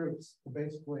Allied troops to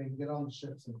basically get on the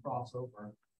ships and cross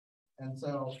over. And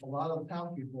so a lot of the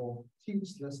town people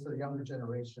teach this to the younger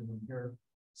generation and hear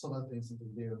some of the things that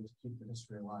they do to keep the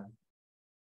history alive.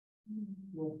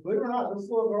 Well, believe it or not, this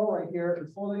little girl right here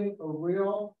is holding a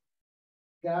real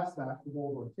gas mask from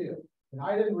World War II. And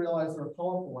I didn't realize they were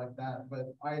colorful like that,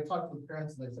 but I talked to the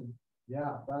parents and they said,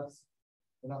 yeah, that's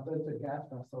an authentic gas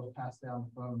mask that was passed down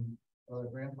from their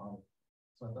grandfather.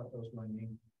 So I thought that was really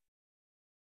neat.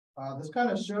 This kind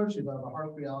of shows you the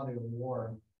harsh reality of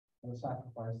war and the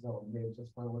sacrifices that were made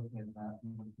just by looking at that.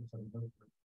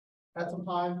 Had some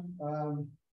time,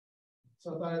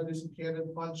 so I thought I'd do some candid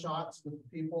fun shots with the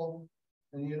people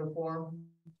in uniform.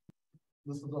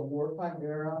 This is a wartime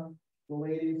era. The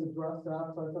ladies are dressed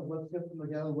up, so I said, let's get them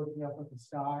together looking up at the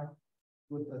sky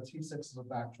with the T6 as a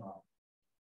backdrop.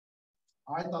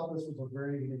 I thought this was a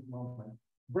very unique moment.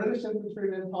 British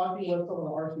infantry then talking with some of the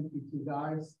RCPT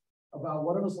guys about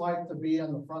what it was like to be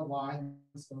on the front lines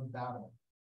of battle.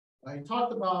 He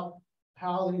talked about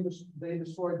how they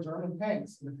destroyed German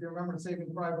tanks. And if you remember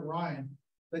Saving Private Ryan,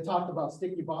 they talked about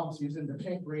sticky bombs using the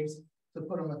tank grease to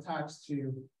put them attached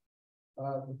to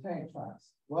the tank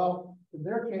tracks. Well, in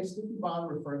their case, sticky bomb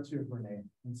referred to a grenade.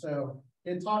 And so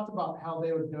it talked about how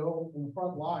they would go in the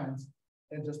front lines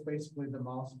and just basically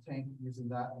demolish the tank using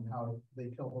that and how they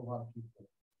killed a lot of people.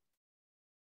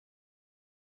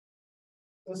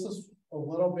 This is a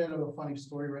little bit of a funny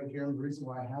story right here. And the reason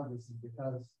why I have this is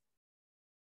because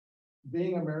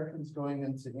being Americans going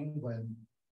into England,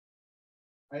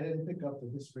 I didn't pick up the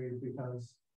history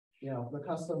because, you know, the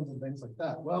customs and things like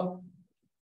that. Well,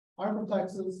 I'm from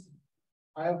Texas.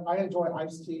 I enjoy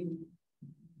iced tea,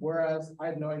 whereas I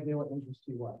had no idea what English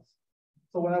tea was.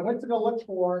 So when I went to go look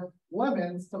for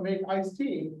lemons to make iced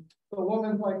tea, the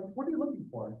woman's like, what are you looking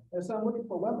for? I said, I'm looking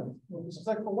for lemons. She's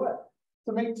like, for what?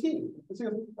 To make tea. And she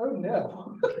goes, oh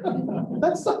no,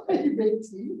 that's not how you make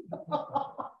tea.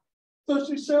 So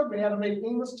she showed me how to make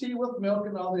English tea with milk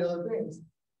and all the other things.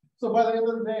 So by the end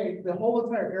of the day, the whole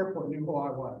entire airport knew who I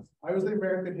was. I was the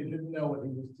American who didn't know what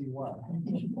English tea was.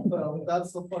 So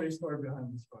that's the funny story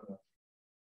behind this photo.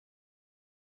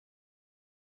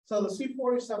 So the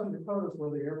C-47 Dakotas were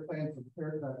the airplanes that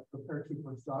the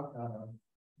paratroopers docked out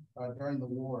of during the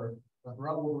war,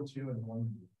 throughout World War II and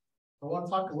Normandy. So I want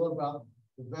to talk a little about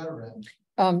the veterans.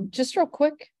 Just real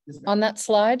quick on that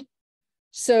slide.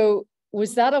 So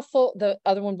was that a full, the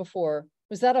other one before,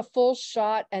 was that a full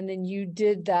shot and then you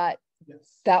did that,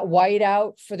 Yes. that white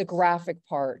out for the graphic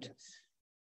part? Yes.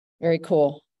 Very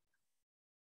cool.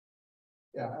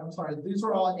 Yeah, I'm sorry. These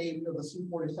were all 8 of the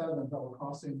C-47s that were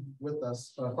crossing with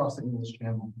us across the English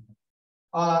Channel.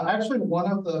 Actually, one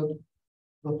of the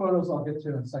photos I'll get to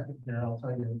in a second here, I'll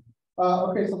tell you.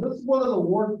 Okay, so this is one of the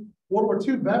World War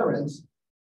II veterans.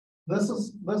 This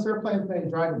airplane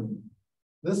named Dragon.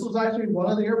 This was actually one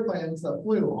of the airplanes that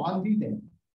flew on D-Day.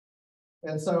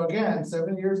 And so again,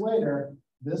 7 years later,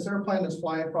 this airplane is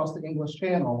flying across the English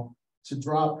Channel to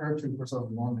drop paratroopers over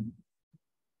Normandy.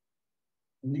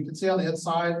 And you can see on the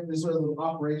inside, these are the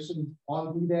operations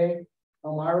on D-Day,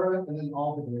 Elmira, and then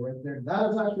Albany right there.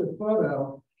 That is actually a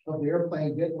photo of the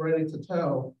airplane getting ready to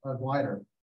tow a glider.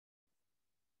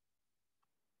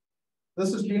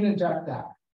 This is Gene and Jack Dack.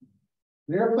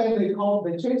 The airplane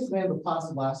they changed the name to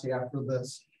Placid Lassie after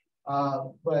this,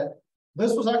 but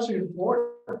this was actually in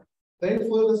Florida. They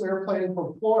flew this airplane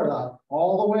from Florida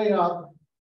all the way up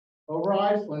over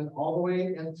Iceland, all the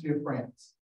way into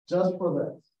France, just for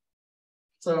this.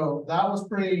 So that was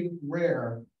pretty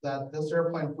rare that this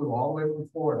airplane flew all the way from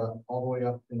Florida, all the way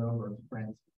up and over to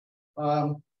France.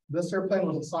 This airplane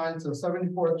was assigned to the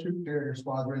 74th Troop Carrier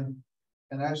Squadron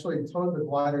and actually towed the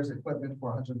glider's equipment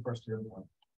for 101st Airborne.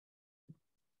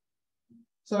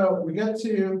 So we get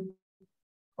to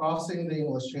crossing the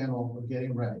English Channel or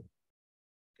getting ready.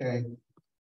 Okay,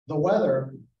 the weather,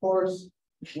 of course,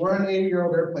 we're an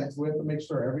 80-year-old airplane, so we have to make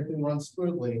sure everything runs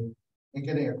smoothly in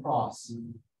getting across.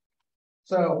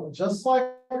 So just like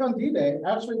on D-Day,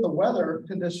 actually the weather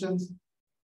conditions,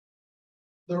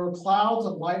 there were clouds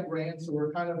and light rain, so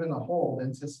we're kind of in a hold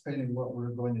anticipating what we're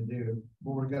going to do,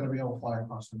 what we're going to be able to fly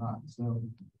across or not. So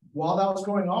while that was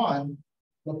going on,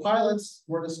 the pilots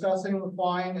were discussing the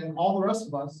flying, and all the rest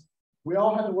of us, we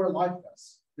all had to wear life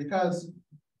vests because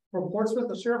from Portsmouth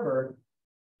to Cherbourg,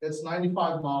 it's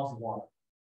 95 miles of water.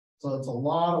 So it's a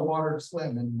lot of water to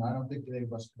swim, and I don't think any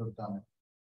of us could have done it.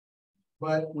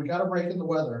 But we got a break in the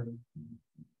weather.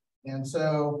 And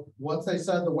so once they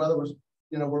said the weather was,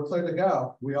 we're clear to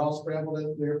go, we all scrambled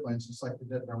into the airplanes just like we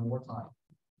did during wartime.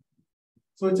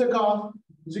 So we took off.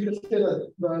 As you can see,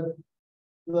 the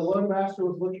load master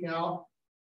was looking out,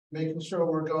 making sure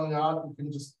we're going out. You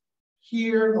can just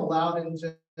hear the loud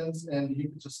engines, and you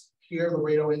can just hear the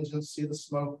radio engines, see the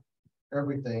smoke,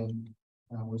 everything.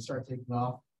 We start taking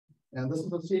off. And this is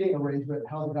the seating arrangement,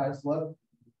 how the guys look.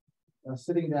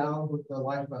 Sitting down with the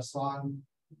life vest on.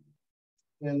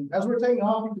 And as we're taking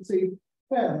off, you can see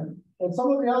Ken and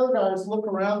some of the other guys look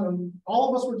around, and all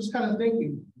of us were just kind of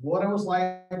thinking what it was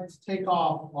like to take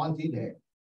off on D-Day.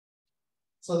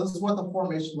 So this is what the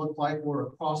formation looked like. We're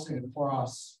crossing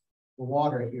across the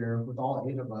water here with all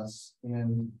 8 of us.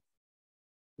 And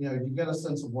you get a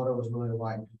sense of what it was really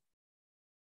like.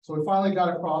 So we finally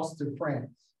got across to France.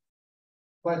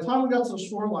 By the time we got to the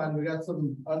shoreline, we got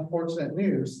some unfortunate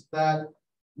news that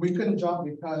we couldn't jump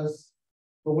because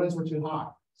the winds were too high.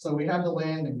 So we had to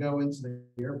land and go into the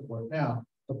airport. Now,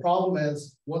 the problem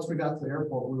is, once we got to the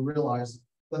airport, we realized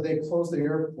that they closed the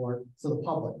airport to the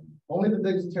public. Only the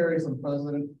dignitaries and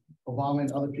President Obama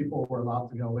and other people were allowed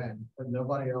to go in, but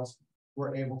nobody else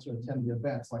were able to attend the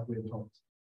events like we had hoped.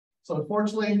 So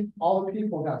unfortunately, all the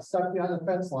people got stuck behind the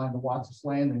fence line to watch us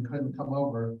land and couldn't come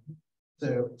over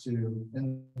to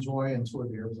enjoy and tour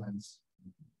the airplanes.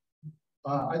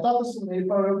 I thought this was a neat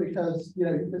photo because you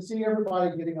can see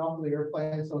everybody getting off of the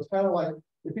airplane. So it's kind of like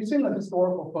if you've seen the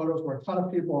historical photos where a ton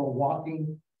of people are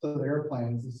walking to the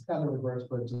airplanes, it's kind of reverse,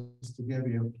 but just to give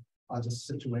you just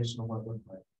a situation of what it looked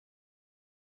like.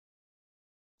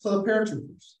 So the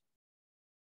paratroopers,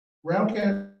 round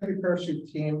canopy parachute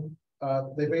team,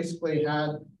 they basically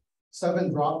had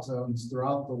 7 drop zones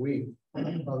throughout the week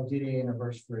of D-Day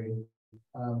anniversary.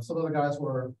 Some of the guys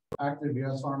were active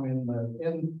U.S. Army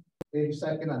in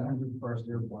 82nd and 101st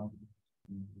Airborne.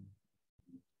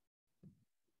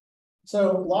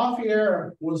 So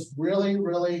Lafayette was really,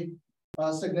 really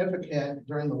significant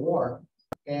during the war.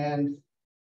 And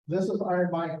this is Iron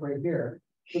Mike right here.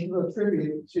 This is a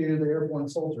tribute to the airborne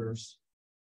soldiers.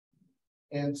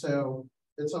 And so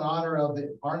it's in honor of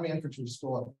the Army Infantry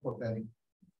School at Fort Benning.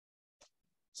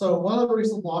 So one of the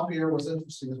reasons Lafayette was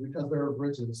interesting is because there were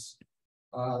bridges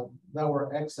that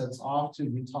were exits off to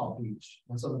Utah Beach.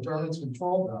 And so the Germans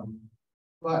controlled them.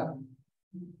 But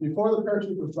before the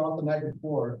paratroopers dropped the night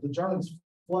before, the Germans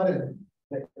flooded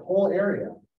the whole area.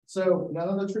 So none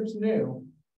of the troops knew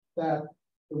that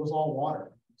it was all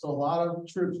water. So a lot of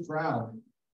troops drowned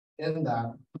in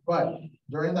that. But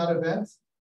during that event,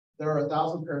 there were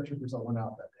 1,000 paratroopers that went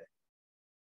out that day.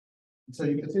 And so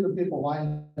you can see the people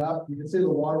lined up. You can see the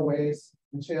waterways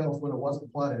and channels when it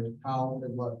wasn't flooded, how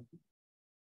it looked.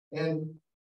 And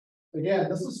again,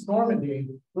 this is Normandy.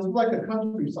 This is like a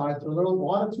countryside, so there was a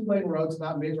lot of 2-lane roads,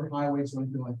 not major highways or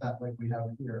anything like that, like we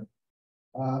have here.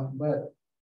 But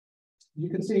you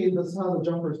can see this is how the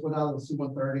jumpers went out of the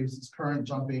C-130s. It's current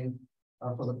jumping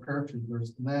for the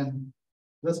paratroopers, and then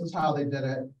this is how they did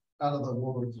it out of the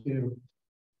World War II,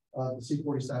 the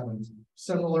C-47s.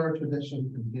 Similar tradition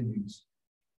continues.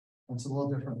 It's a little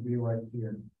different view right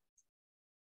here.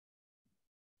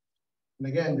 And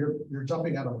again, you're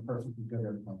jumping out of a perfectly good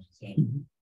airplane.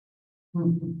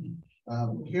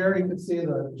 Here you can see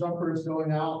the jumpers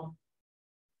going out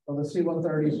of the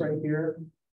C-130s right here.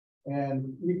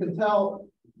 And you can tell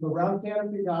the round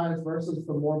canopy guys versus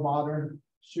the more modern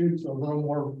chutes are a little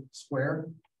more square.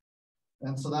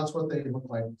 And so that's what they look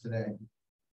like today.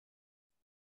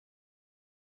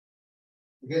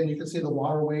 Again, you can see the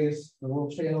waterways, the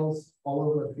little channels all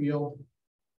over the field.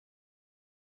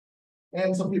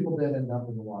 And some people did end up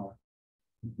in the water.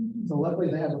 So luckily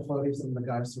they had the floaties and the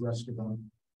guys to rescue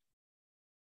them.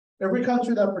 Every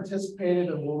country that participated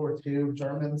in World War II,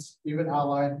 Germans, even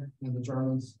allied in the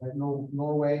Germans, like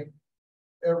Norway,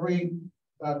 every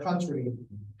country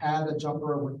had a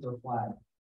jumper with their flag.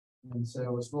 And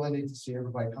so it's really neat to see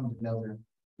everybody come together and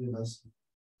do this.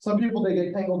 Some people, they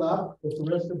get tangled up with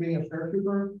the risk of being a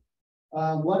paratrooper.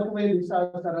 Luckily, these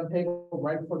guys got untangled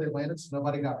right before they landed, so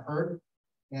nobody got hurt.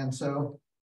 And so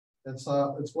it's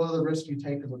one of the risks you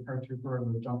take as a paratrooper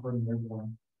and a jumper in the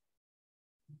airborne.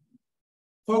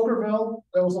 Fokerville,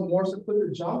 there was a more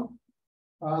secluded jump.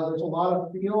 There's a lot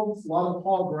of fields, a lot of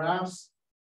tall grass,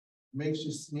 makes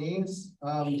you sneeze.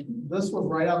 This was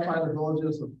right outside the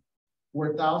villages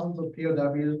where thousands of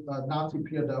POWs, Nazi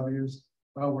POWs,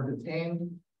 were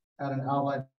detained at an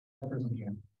Allied prison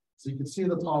camp. So you can see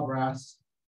the tall grass.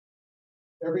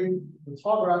 The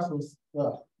tall grass was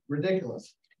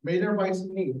ridiculous, made everybody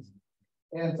sneeze.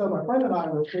 And so my friend and I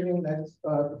were staying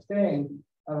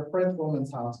at a French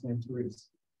woman's house named Therese.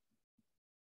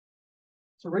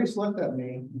 Therese looked at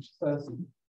me and she says,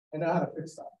 I know how to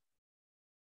fix that.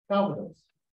 Calvados.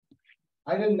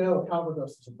 I didn't know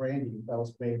Calvados was a brandy that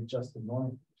was made just in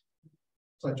Normandy.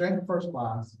 So I drank the first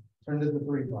glass, turned it into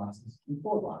 3 glasses and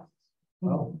 4 glasses.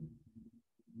 Well,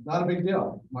 not a big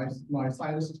deal. My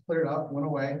sinuses cleared up, went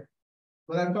away.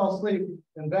 But I fell asleep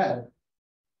in bed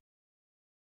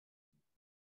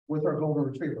with our golden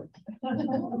retriever.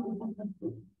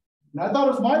 And I thought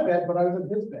it was my bed, but I was in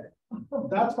his bed.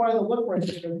 That's why the look right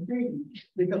there is creepy,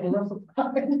 because the rest of the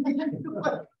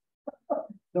time,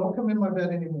 don't come in my bed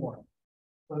anymore.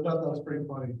 So I thought that was pretty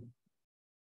funny.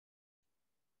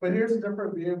 But here's a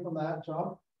different view from that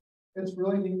jump. It's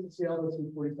really neat to see how the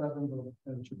T-47s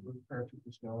and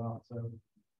paratroopers go out. So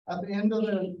at the end of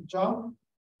the jump,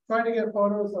 trying to get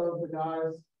photos of the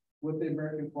guys with the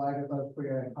American flag. I thought it was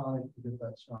pretty iconic to get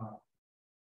that shot.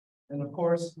 And of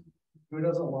course, who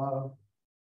doesn't love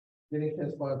getting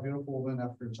kissed by a beautiful woman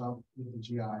after a jump with the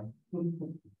GI?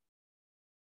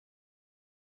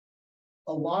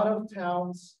 A lot of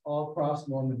towns all across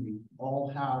Normandy all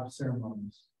have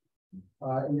ceremonies.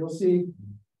 And you'll see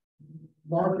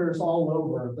markers all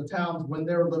over the towns when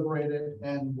they're liberated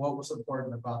and what was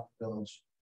important about the village.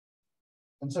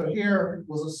 And so here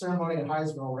was a ceremony at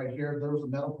Heisville right here. There was a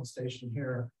medical station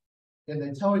here. And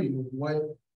they tell you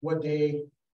what day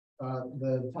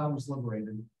the town was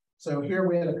liberated. So here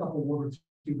we had a couple of World War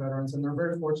II veterans, and they're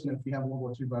very fortunate if you have World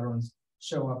War II veterans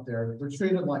show up there. They're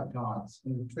treated like gods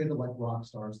and they're treated like rock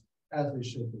stars, as they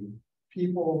should be.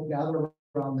 People gather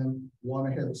around them, want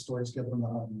to hear the stories, give them the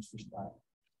utmost respect.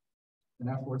 And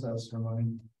afterwards, that was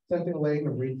ceremony. Same thing laying a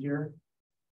wreath here.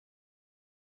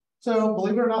 So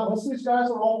believe it or not, most of these guys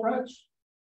are all French.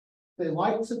 They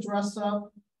like to dress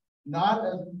up, not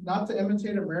to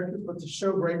imitate Americans, but to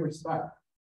show great respect.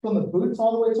 From the boots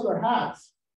all the way to their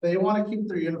hats, they want to keep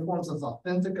their uniforms as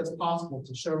authentic as possible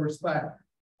to show respect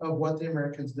of what the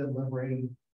Americans did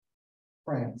liberating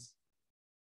France.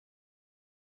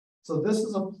 So this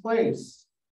is a place,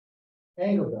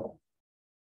 Angerville.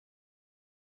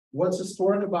 What's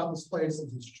historic about this place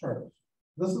is its church.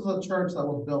 This is a church that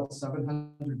was built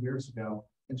 700 years ago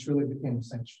and truly became a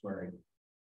sanctuary.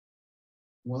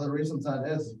 One of the reasons that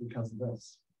is because of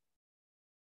this.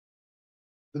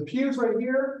 The pews right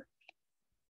here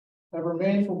have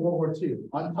remained from World War II,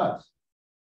 untouched.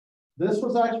 This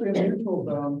was actually a neutral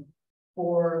zone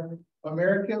for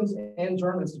Americans and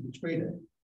Germans to be treated.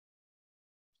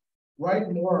 Right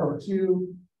more were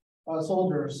 2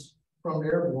 soldiers from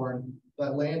airborne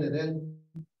that landed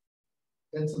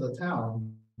into the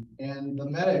town, and the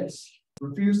medics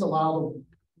refused to allow the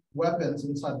weapons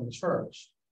inside the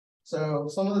church. So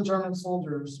some of the German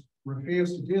soldiers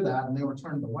refused to do that and they were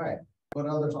turned away, but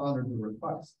others honored the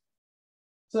request.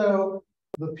 So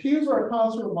the pews are a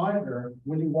constant reminder.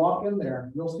 When you walk in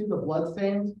there, you'll see the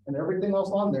bloodstains and everything else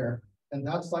on there. And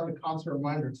that's like a constant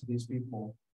reminder to these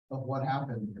people of what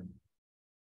happened here.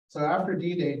 So after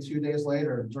D-Day, 2 days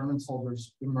later, German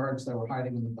soldiers emerged that were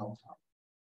hiding in the bell tower.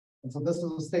 And so this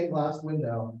is a stained glass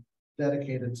window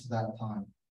dedicated to that time.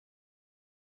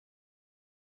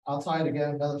 Outside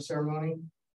again, another ceremony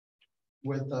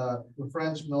with the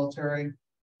French military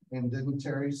and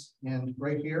dignitaries. And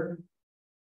right here,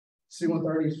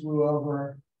 C-130s flew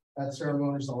over at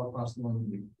ceremonies all across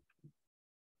Normandy.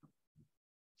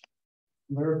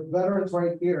 There are veterans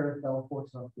right here that were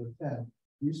fortunate to attend.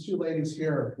 These two ladies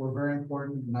here were very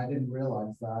important, and I didn't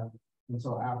realize that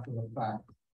until after the fact.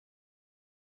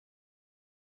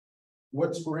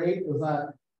 What's great is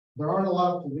that there aren't a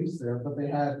lot of police there, but they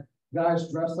had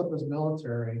guys dressed up as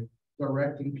military,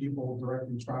 directing people,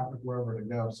 directing traffic wherever to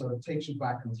go. So it takes you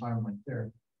back in time right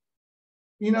there.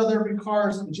 You know, there'd be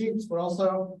cars and Jeeps, but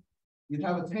also you'd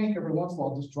have a tank every once in a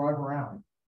while just drive around.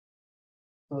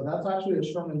 So that's actually a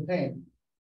Sherman tank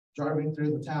driving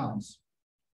through the towns.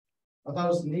 I thought it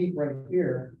was neat right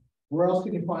here. Where else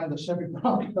can you find a Chevy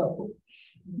Bronco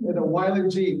in a Wiley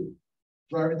Jeep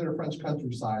driving through the French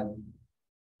countryside?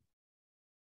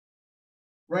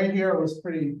 Right here, it was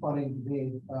pretty funny to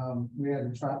me. We had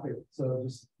in traffic, so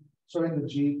just showing the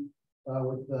Jeep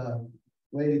with the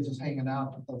lady just hanging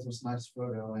out. I thought it was a nice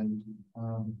photo, and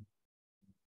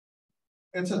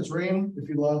it's a dream if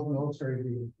you love military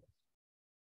vehicles.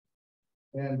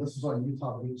 And this is on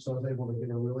Utah Beach, so I was able to get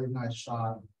a really nice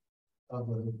shot of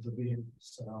the vehicles.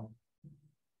 So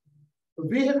the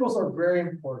vehicles are very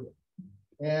important,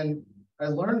 and I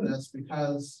learned this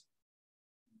because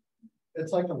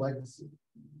it's like a legacy.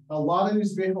 A lot of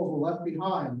these vehicles were left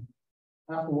behind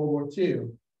after World War II,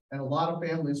 and a lot of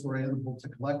families were able to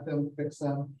collect them, fix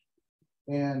them,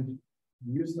 and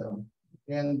use them.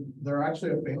 And they're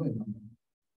actually a family member.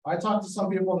 I talked to some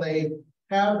people, and they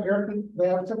have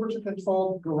temperature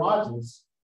controlled garages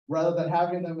rather than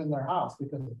having them in their house,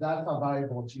 because that's how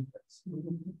valuable a Jeep is.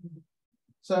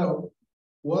 So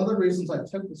one of the reasons I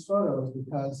took this photo is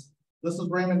because this is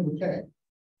Raymond Bouquet.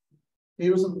 He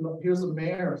was a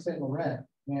mayor of St. Laurent.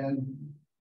 And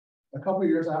a couple of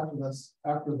years after this,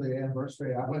 after the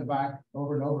anniversary, I went back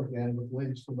over and over again with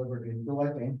Ladies for Liberty. They're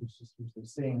like the Angel Sisters. They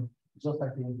sing just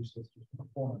like the Angel Sisters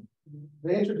perform.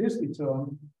 They introduced me to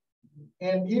him,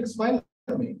 and he explained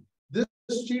to me, this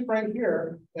Jeep right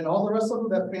here and all the rest of them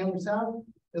that families have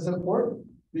is important,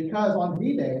 because on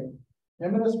D-Day,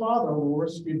 him and his father were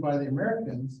rescued by the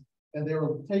Americans, and they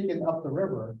were taken up the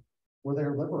river where they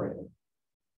were liberated.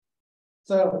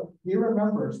 So he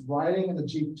remembers riding in a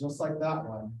Jeep just like that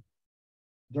one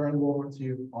during World War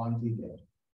II on D-Day.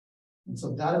 And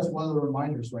so that is one of the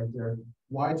reminders right there,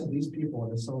 why to these people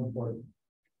it is so important.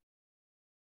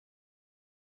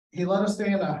 He let us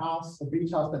stay in a house, a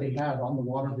beach house that he had on the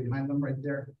water behind them right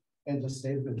there, and just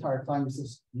stayed the entire time. He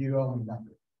says, you owe me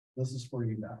nothing. This is for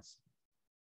you guys.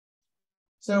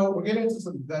 So we're getting into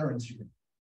some veterans here.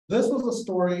 This was a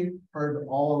story heard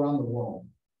all around the world.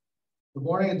 The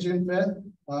morning of June 5th,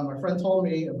 my friend told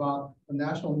me about a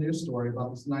national news story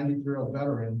about this 93-year-old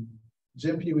veteran,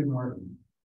 Jim Pee Wee Martin.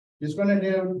 He's going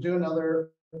to do another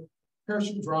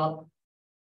parachute drop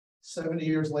 70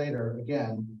 years later,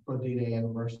 again, for D-Day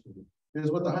anniversary. He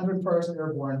was with the 101st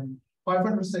Airborne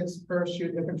 506th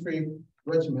Parachute Infantry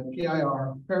Regiment,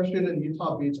 PIR, parachuted in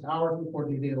Utah Beach hours before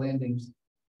D-Day landings.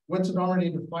 Went to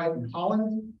Normandy to fight in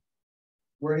Holland,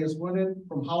 where he was wounded.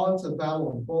 From Holland to the Battle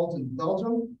of Bulge in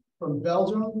Belgium, from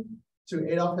Belgium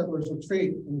to Adolf Hitler's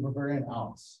retreat in Bavarian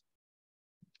Alps.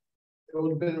 It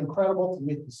would have been incredible to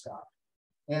meet this guy.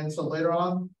 And so later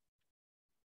on,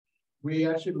 we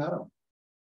actually met him.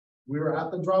 We were at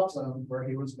the drop zone where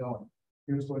he was going.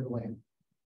 He was going to land.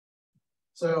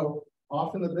 So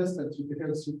off in the distance, you could hear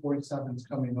the C-47s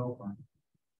coming over.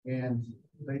 And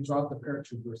they dropped the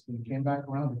paratroopers, and he came back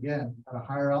around again at a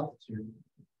higher altitude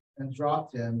and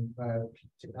dropped him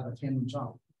at a tandem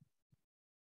jump.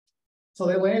 So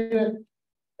they landed,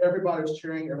 everybody was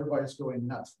cheering, everybody's going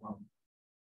nuts for him.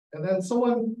 And then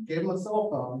someone gave him a cell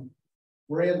phone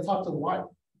where he had to talk to the wife.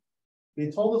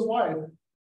 He told his wife,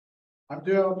 I'm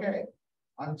doing okay.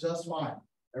 I'm just fine.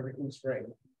 Everything's great.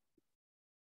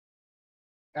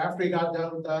 After he got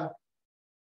done with that,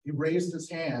 he raised his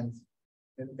hands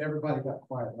and everybody got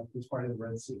quiet, like he was part of the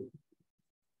Red Sea.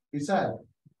 He said,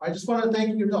 I just want to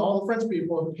thank you to all the French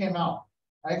people who came out.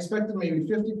 I expected maybe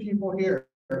 50 people here.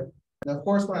 And of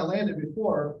course, when I landed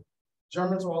before,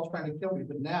 Germans were all trying to kill me,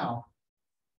 but now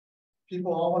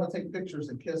people all want to take pictures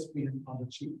and kiss me on the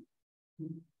cheek.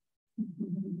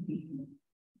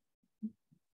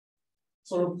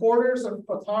 So reporters and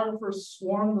photographers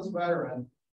swarmed this veteran.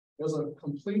 It was a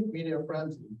complete media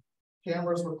frenzy.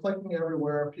 Cameras were clicking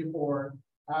everywhere. People were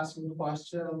asking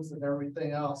questions and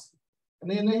everything else. And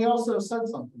then he also said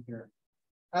something here.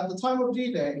 At the time of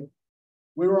D-Day,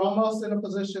 we were almost in a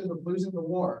position of losing the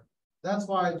war. That's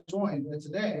why I joined. And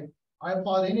today, I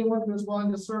applaud anyone who is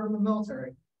willing to serve in the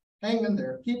military. Hang in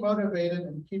there, keep motivated,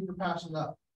 and keep your passion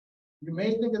up. You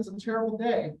may think it's a terrible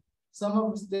day. Some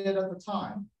of us did at the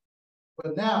time.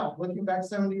 But now, looking back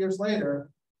 70 years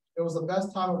later, it was the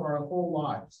best time of our whole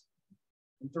lives.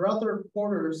 And throughout the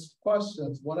reporters'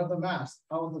 questions, one of them asked,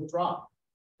 how was the drop?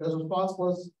 His response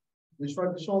was, We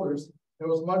shrugged the shoulders. It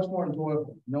was much more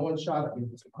enjoyable. No one shot at me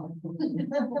this time.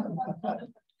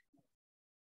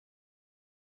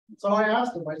 So I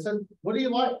asked him, I said, what do you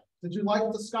like? Did you like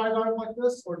to skydive like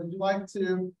this? Or did you like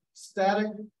to static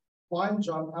line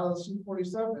jump out of the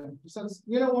C-47? He says,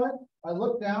 you know what? I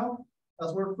looked down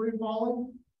as we're free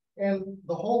falling and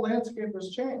the whole landscape has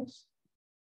changed.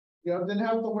 You know, didn't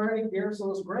have to wear any gear, so it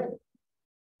was great.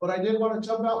 But I did want to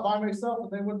jump out by myself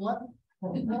and they wouldn't let me.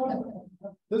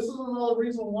 This is another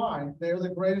reason why they're the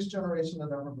greatest generation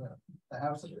that ever lived, to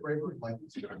have such bravery like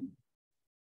this.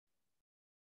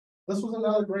 This was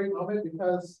another great moment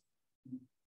because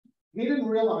he didn't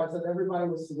realize that everybody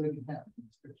was saluting him in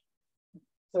this picture.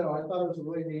 So I thought it was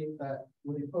really neat that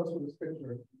when he posted this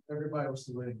picture, everybody was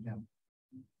saluting him.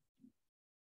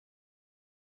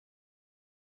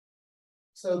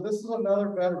 So this is another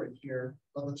veteran here.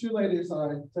 But the two ladies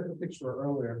I took a picture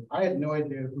earlier, I had no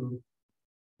idea who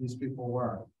these people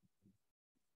were.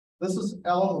 This is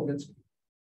Ellen Levitsky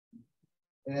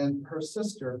and her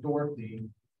sister, Dorothy,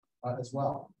 as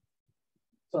well.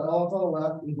 So Ellen's on the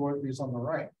left and Dorothy's on the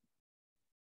right.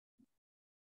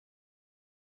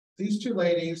 These two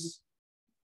ladies,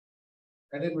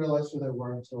 I didn't realize who they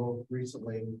were until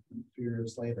recently, a few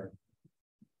years later.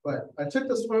 But I took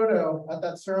this photo at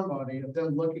that ceremony of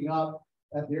them looking up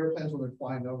at the airplanes when they're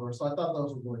flying over. So I thought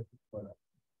those were really cool photos.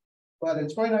 But in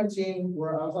 2019,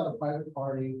 where I was at a private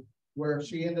party where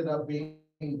she ended up being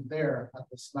there at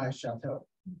this nice chateau.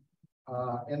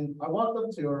 And I walked up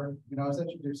to her, you know, I was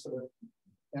introduced to her,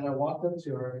 and I walked up to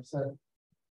her and said,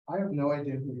 I have no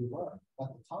idea who you were at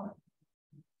the time.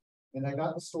 And I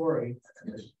got the story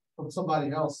from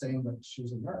somebody else saying that she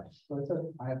was a nurse. So I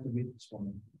said, I have to meet this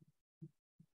woman.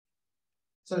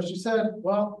 So she said,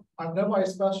 well, I'm nobody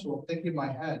special thinking in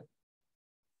my head,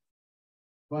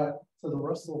 but to the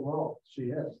rest of the world, she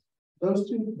is. Those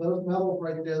medals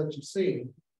right there that you see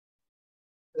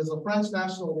is the French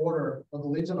National Order of the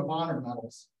Legion of Honor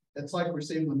medals. It's like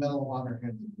receiving the Medal of Honor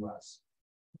here in the US.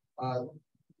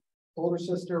 Older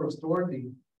sister was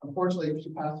Dorothy. Unfortunately, she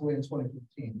passed away in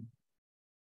 2015.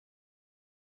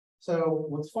 So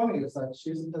what's funny is that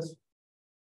she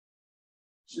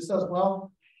says,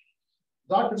 well,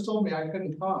 doctors told me I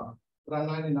couldn't come, but I'm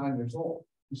 99 years old.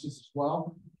 And she says,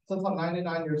 well, since I'm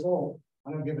 99 years old,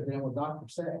 I don't give a damn what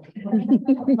doctors say.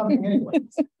 I'm coming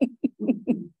anyways.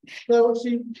 So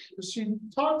she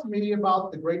talked to me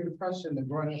about the Great Depression and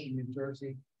growing up in New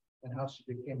Jersey and how she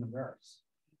became a nurse.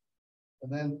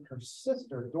 And then her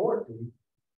sister, Dorothy,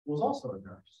 was also a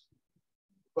nurse.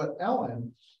 But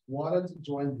Ellen wanted to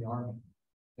join the Army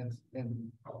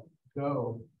and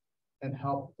go and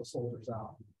help the soldiers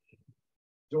out.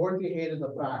 Dorothy hated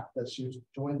the fact that she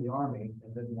joined the Army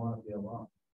and didn't want to be alone,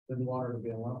 didn't want her to be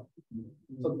alone.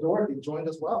 So Dorothy joined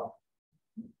as well.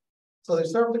 So they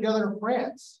served together in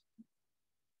France.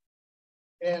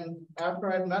 And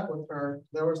after I met with her,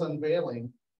 there was an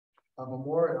unveiling, a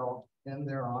memorial in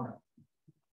their honor.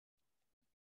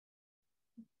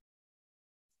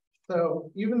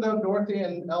 So even though Dorothy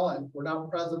and Ellen were not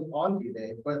present on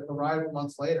D-Day, but arrived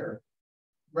months later,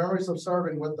 memories of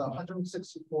serving with the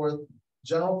 164th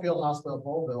General Field Hospital of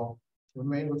Bolville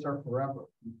remained with her forever.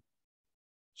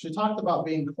 She talked about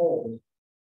being cold,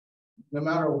 no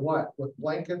matter what, with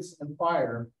blankets and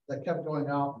fire that kept going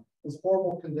out. It was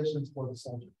horrible conditions for the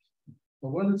soldiers. The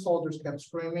wounded soldiers kept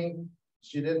screaming.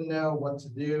 She didn't know what to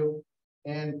do.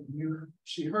 And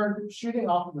she heard shooting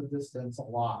off in the distance a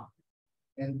lot.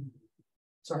 And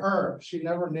to her, she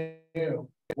never knew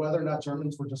whether or not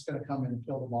Germans were just going to come in and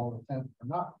kill them all in the tent or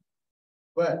not.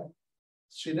 But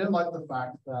she didn't like the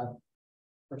fact that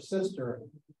her sister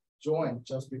joined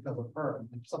just because of her.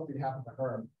 And if something happened to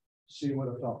her, she would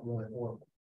have felt really horrible.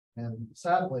 And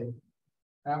sadly,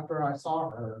 after I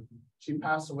saw her, she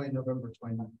passed away November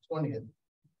 20th,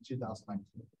 2019.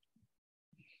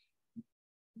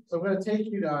 So I'm going to take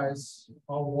you guys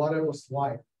on what it was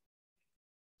like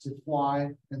to fly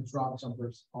and drop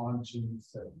jumpers on June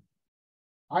 6th.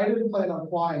 I didn't plan on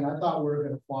flying. I thought we were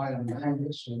going to fly on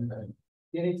aviation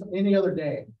any other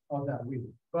day of that week,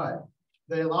 but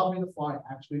they allowed me to fly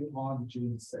actually on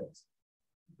June 6th,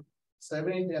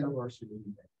 70th anniversary of the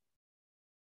day.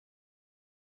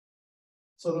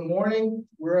 So the morning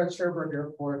we're at Sherbrooke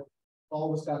Airport,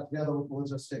 all of us got together with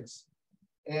logistics,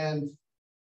 and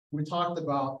we talked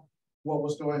about what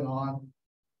was going on.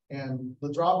 And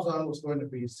the drop zone was going to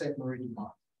be Sainte Marie du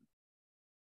Mont.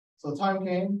 So the time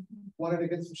came, wanted to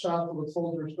get some shots of the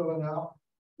soldiers going out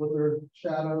with their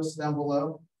shadows down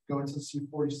below, going to the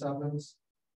C-47s.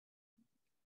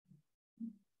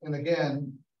 And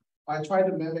again, I tried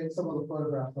to mimic some of the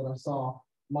photographs that I saw,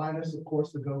 minus, of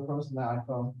course, the GoPros and the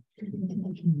iPhone.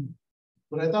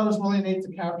 But I thought it was really neat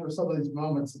to capture some of these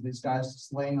moments of these guys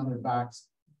just laying on their backs,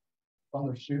 on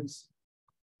their chutes,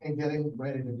 and getting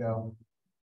ready to go.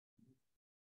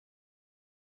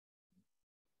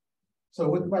 So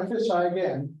with my fisheye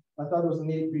again, I thought it was a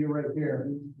neat view right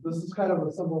here. This is kind of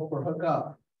a symbol for hook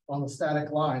up on the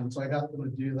static line, so I got them to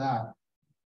do that.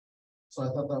 So I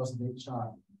thought that was a neat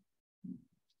shot.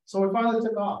 So we finally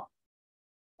took off.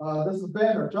 This is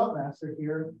Ben, our jump master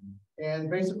here, and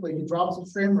basically he drops the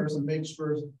streamers and makes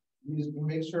sure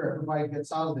everybody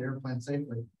gets out of the airplane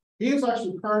safely. He is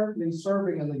actually currently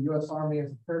serving in the U.S. Army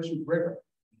as a parachute rigger.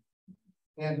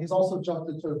 And he's also jumped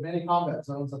into many combat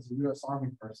zones as a U.S. Army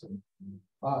person.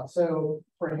 So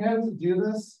for him to do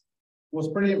this was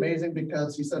pretty amazing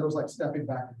because he said it was like stepping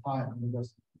back in time. And he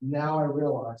goes, now I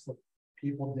realize what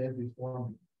people did before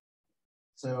me.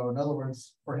 So in other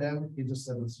words, for him, he just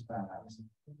said this is badass.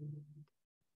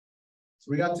 So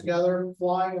we got together,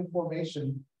 flying in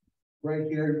formation right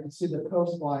here. You can see the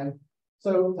coastline.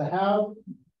 So to have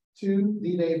two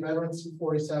D-Day veteran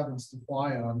C-47s to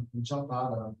fly on and jump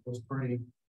out of was pretty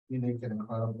unique and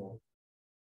incredible.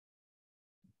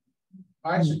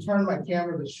 I actually turned my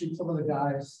camera to shoot some of the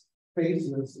guys'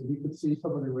 faces, and you could see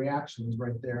some of the reactions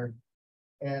right there.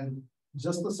 And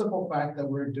just the simple fact that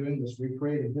we're doing this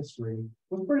recreating history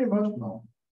was pretty emotional.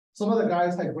 Some of the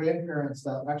guys had grandparents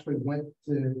that actually went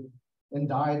to and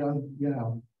died on,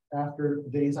 after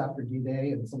days after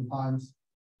D-Day, and sometimes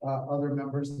other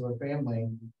members of their family,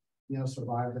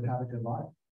 survived and had a good life.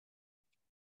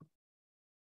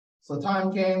 So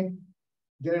time came,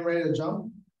 getting ready to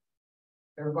jump.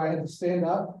 Everybody had to stand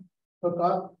up, hook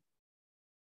up,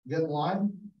 get in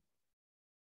line.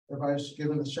 Everybody's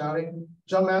giving the shouting.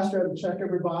 Jump master had to check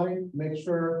everybody, make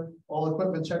sure all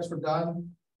equipment checks were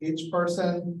done. Each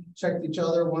person checked each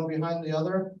other, one behind the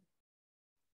other.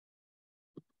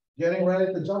 Getting ready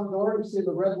at the jump door, you see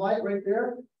the red light right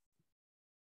there.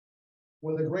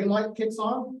 When the green light kicks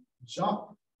on,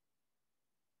 jump.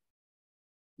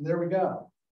 And there we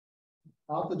go.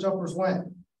 Out the jumpers went.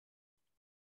 If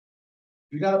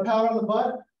you got a pound on the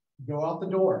butt, go out the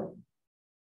door.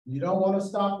 You don't want to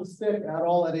stop the stick at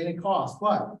all at any cost.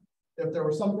 But if there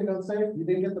was something unsafe, you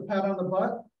didn't get the pat on the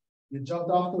butt, you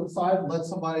jumped off to the side and let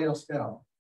somebody else go.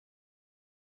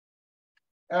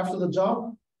 After the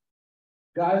jump,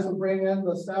 guys would bring in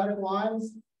the static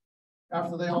lines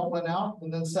after they all went out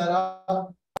and then set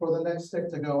up for the next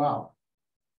stick to go out.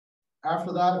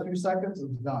 After that, a few seconds, it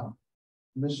was done.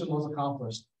 Mission was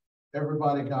accomplished.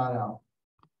 Everybody got out.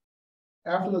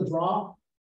 After the drop,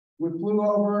 we flew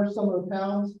over some of the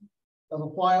towns of a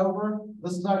flyover.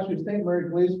 This is actually St. Mary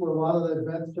Glees, where a lot of the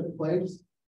events took place.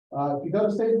 If you go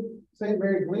to St.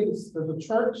 Mary Glees, there's a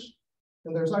church,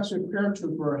 and there's actually a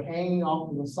paratrooper hanging off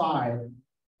to the side,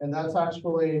 and that's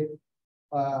actually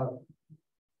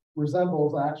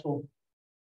resembles actual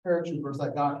paratroopers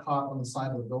that got caught on the side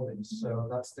of the buildings. So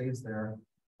that stays there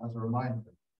as a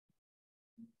reminder.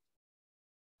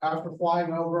 After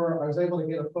flying over, I was able to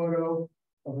get a photo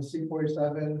of the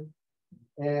C-47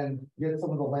 and get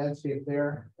some of the landscape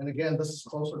there. And again, this is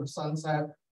closer to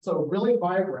sunset. So really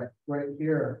vibrant right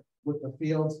here with the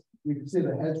fields. You can see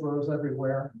the hedgerows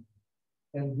everywhere,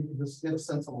 and you can just get a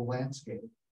sense of the landscape.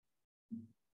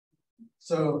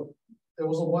 So it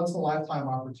was a once in a lifetime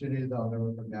opportunity that I'll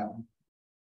never forget.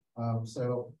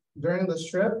 So during this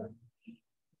trip,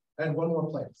 I had one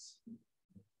more place.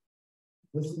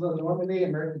 This is the Normandy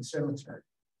American Cemetery.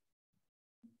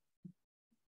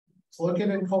 It's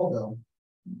located in Colville.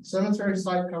 Cemetery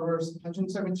site covers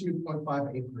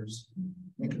 172.5 acres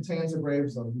and contains the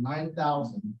graves of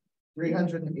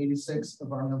 9,386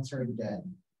 of our military dead.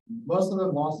 Most of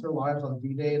them lost their lives on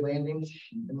D-Day landings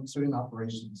and ensuing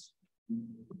operations.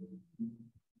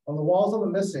 On the walls of the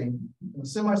missing, in the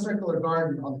semicircular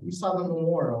garden on the east side of the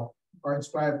memorial are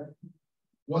inscribed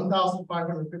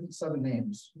 1,557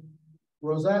 names.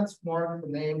 Rosettes mark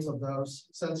the names of those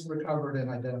since recovered and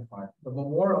identified. The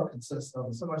memorial consists of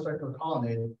a semicircular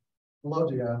colonnade,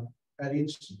 loggia, at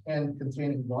each end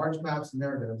containing large maps and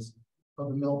narratives of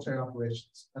the military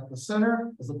operations. At the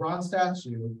center is a bronze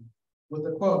statue with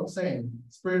a quote saying,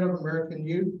 "Spirit of American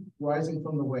youth rising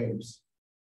from the waves."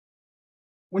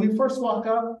 When you first walk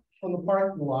up from the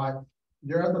parking lot,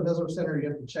 you're at the visitor center, you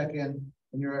have to check in,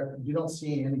 and you don't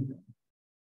see anything.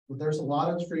 But there's a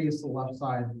lot of trees to the left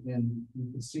side, and you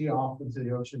can see off into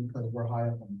the ocean because we're high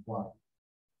up on the bluff.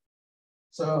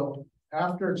 So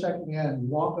after checking in,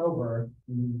 walk over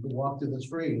and walk through the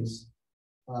trees.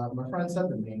 My friend said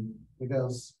to me, he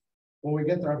goes, "When we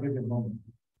get there, I'll give you a moment."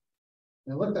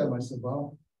 And I looked at him, I said,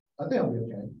 "Well, I think I'll be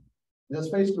okay." And his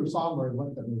face grew somber and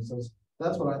looked at me and says,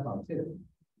 "That's what I thought too."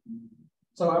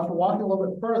 So after walking a little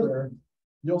bit further,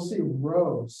 you'll see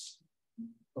rows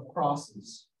of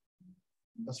crosses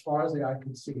as far as the eye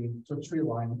can see to a tree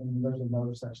line, and there's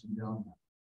another section beyond that.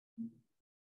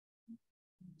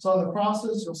 So on the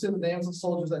crosses, you'll see the names of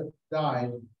soldiers that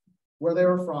died, where they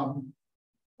were from.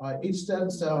 Each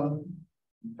dead stone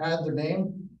had their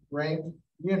name, rank,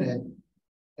 unit,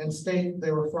 and state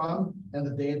they were from and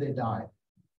the day they died.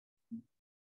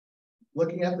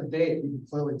 Looking at the date, you can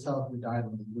clearly tell who died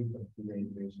on the week of the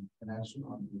invasion and actually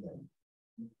on the day.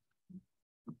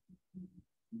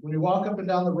 When you walk up and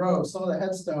down the row, some of the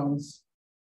headstones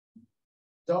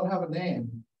don't have a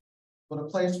name, but a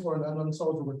place for an unknown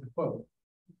soldier with the quote,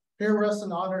 "Here rests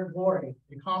in honored glory,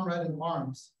 a comrade in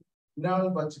arms,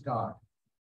 known but to God."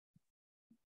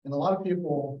 And a lot of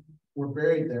people were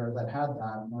buried there that had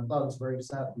that, and I thought it was very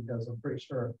sad because I'm pretty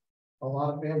sure a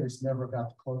lot of families never got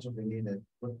the closure they needed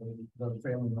with the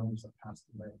family members that passed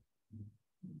away.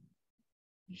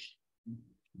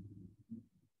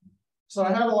 So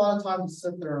I had a lot of time to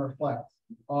sit there and reflect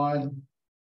on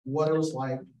what it was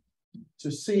like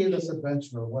to see this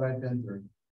adventure, what I'd been through.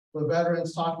 The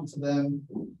veterans, talking to them,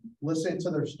 listening to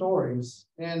their stories.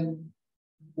 And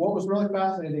what was really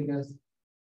fascinating is,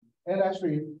 and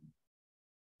actually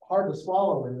hard to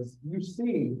swallow, is you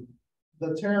see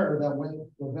the terror that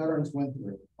the veterans went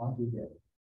through on D-Day.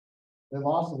 They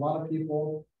lost a lot of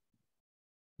people,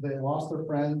 they lost their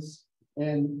friends,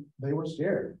 and they were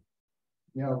scared.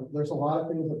 You know, there's a lot of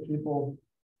things that people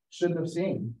shouldn't have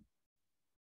seen.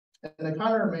 And it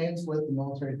kind of remains with the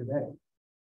military today.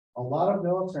 A lot of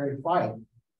military fight,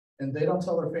 and they don't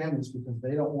tell their families because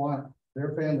they don't want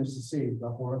their families to see the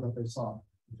horror that they saw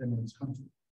defending this country.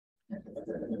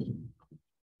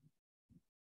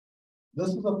 This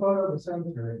is a photo of the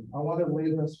cemetery. I wanted to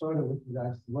leave this photo with you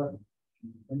guys to look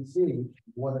and see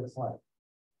what it's like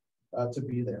to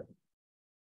be there.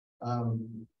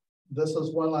 This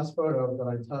is one last photo that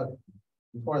I took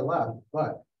before I left,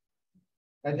 but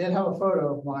I did have a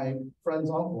photo of my friend's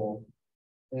uncle,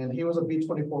 and he was a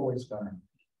B-24 waist gunner.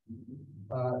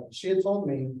 She had told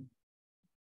me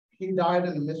he died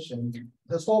in a mission.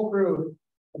 His whole crew,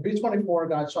 a B-24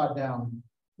 got shot down,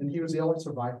 and he was the only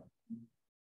survivor.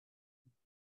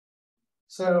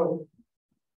 So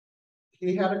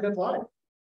he had a good life.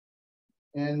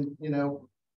 And, you know,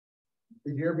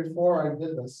 the year before I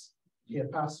did this, he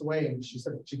had passed away, and she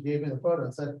gave me the photo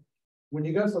and said, when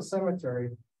you go to the cemetery,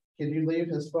 can you leave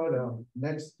his photo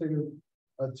next to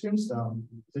a tombstone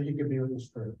so he could be with his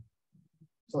crew?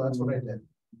 So that's what I did.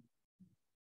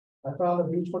 I found a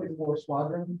B-24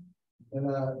 squadron and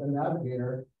a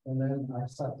navigator, and then I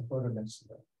set the photo next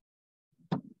to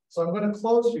it. So I'm going to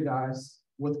close you guys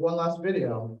with one last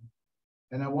video,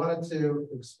 and I wanted to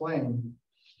explain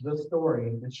this story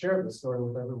and share this story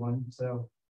with everyone. So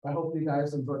I hope you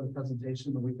guys enjoyed the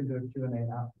presentation, and we can do a Q&A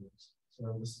afterwards.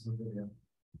 So this is a video.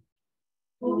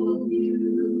 Oh,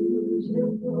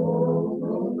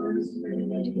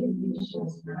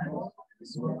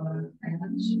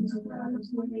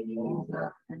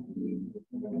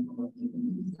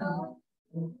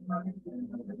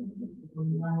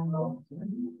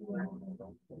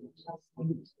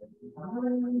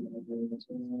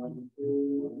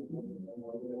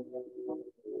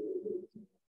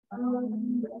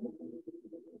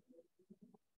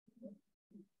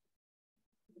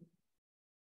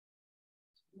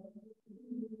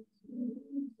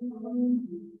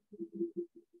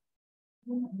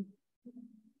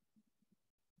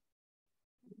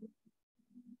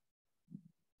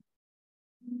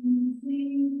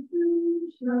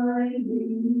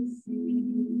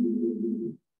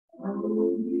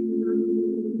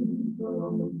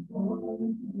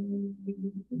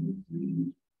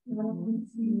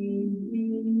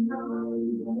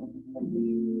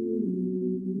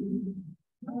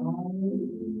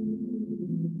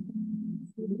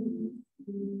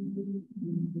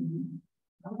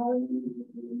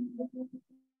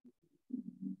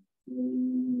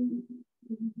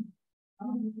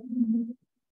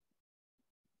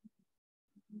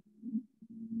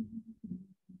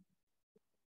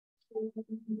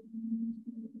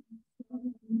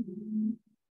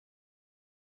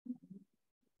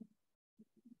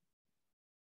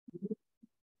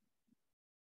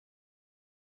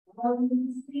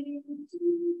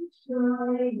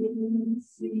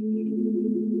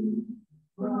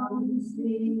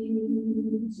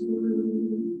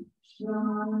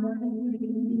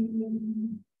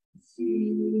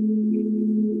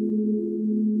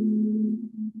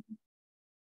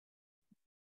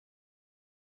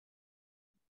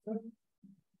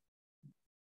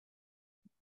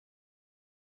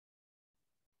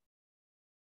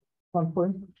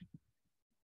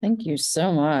 Thank you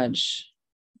so much.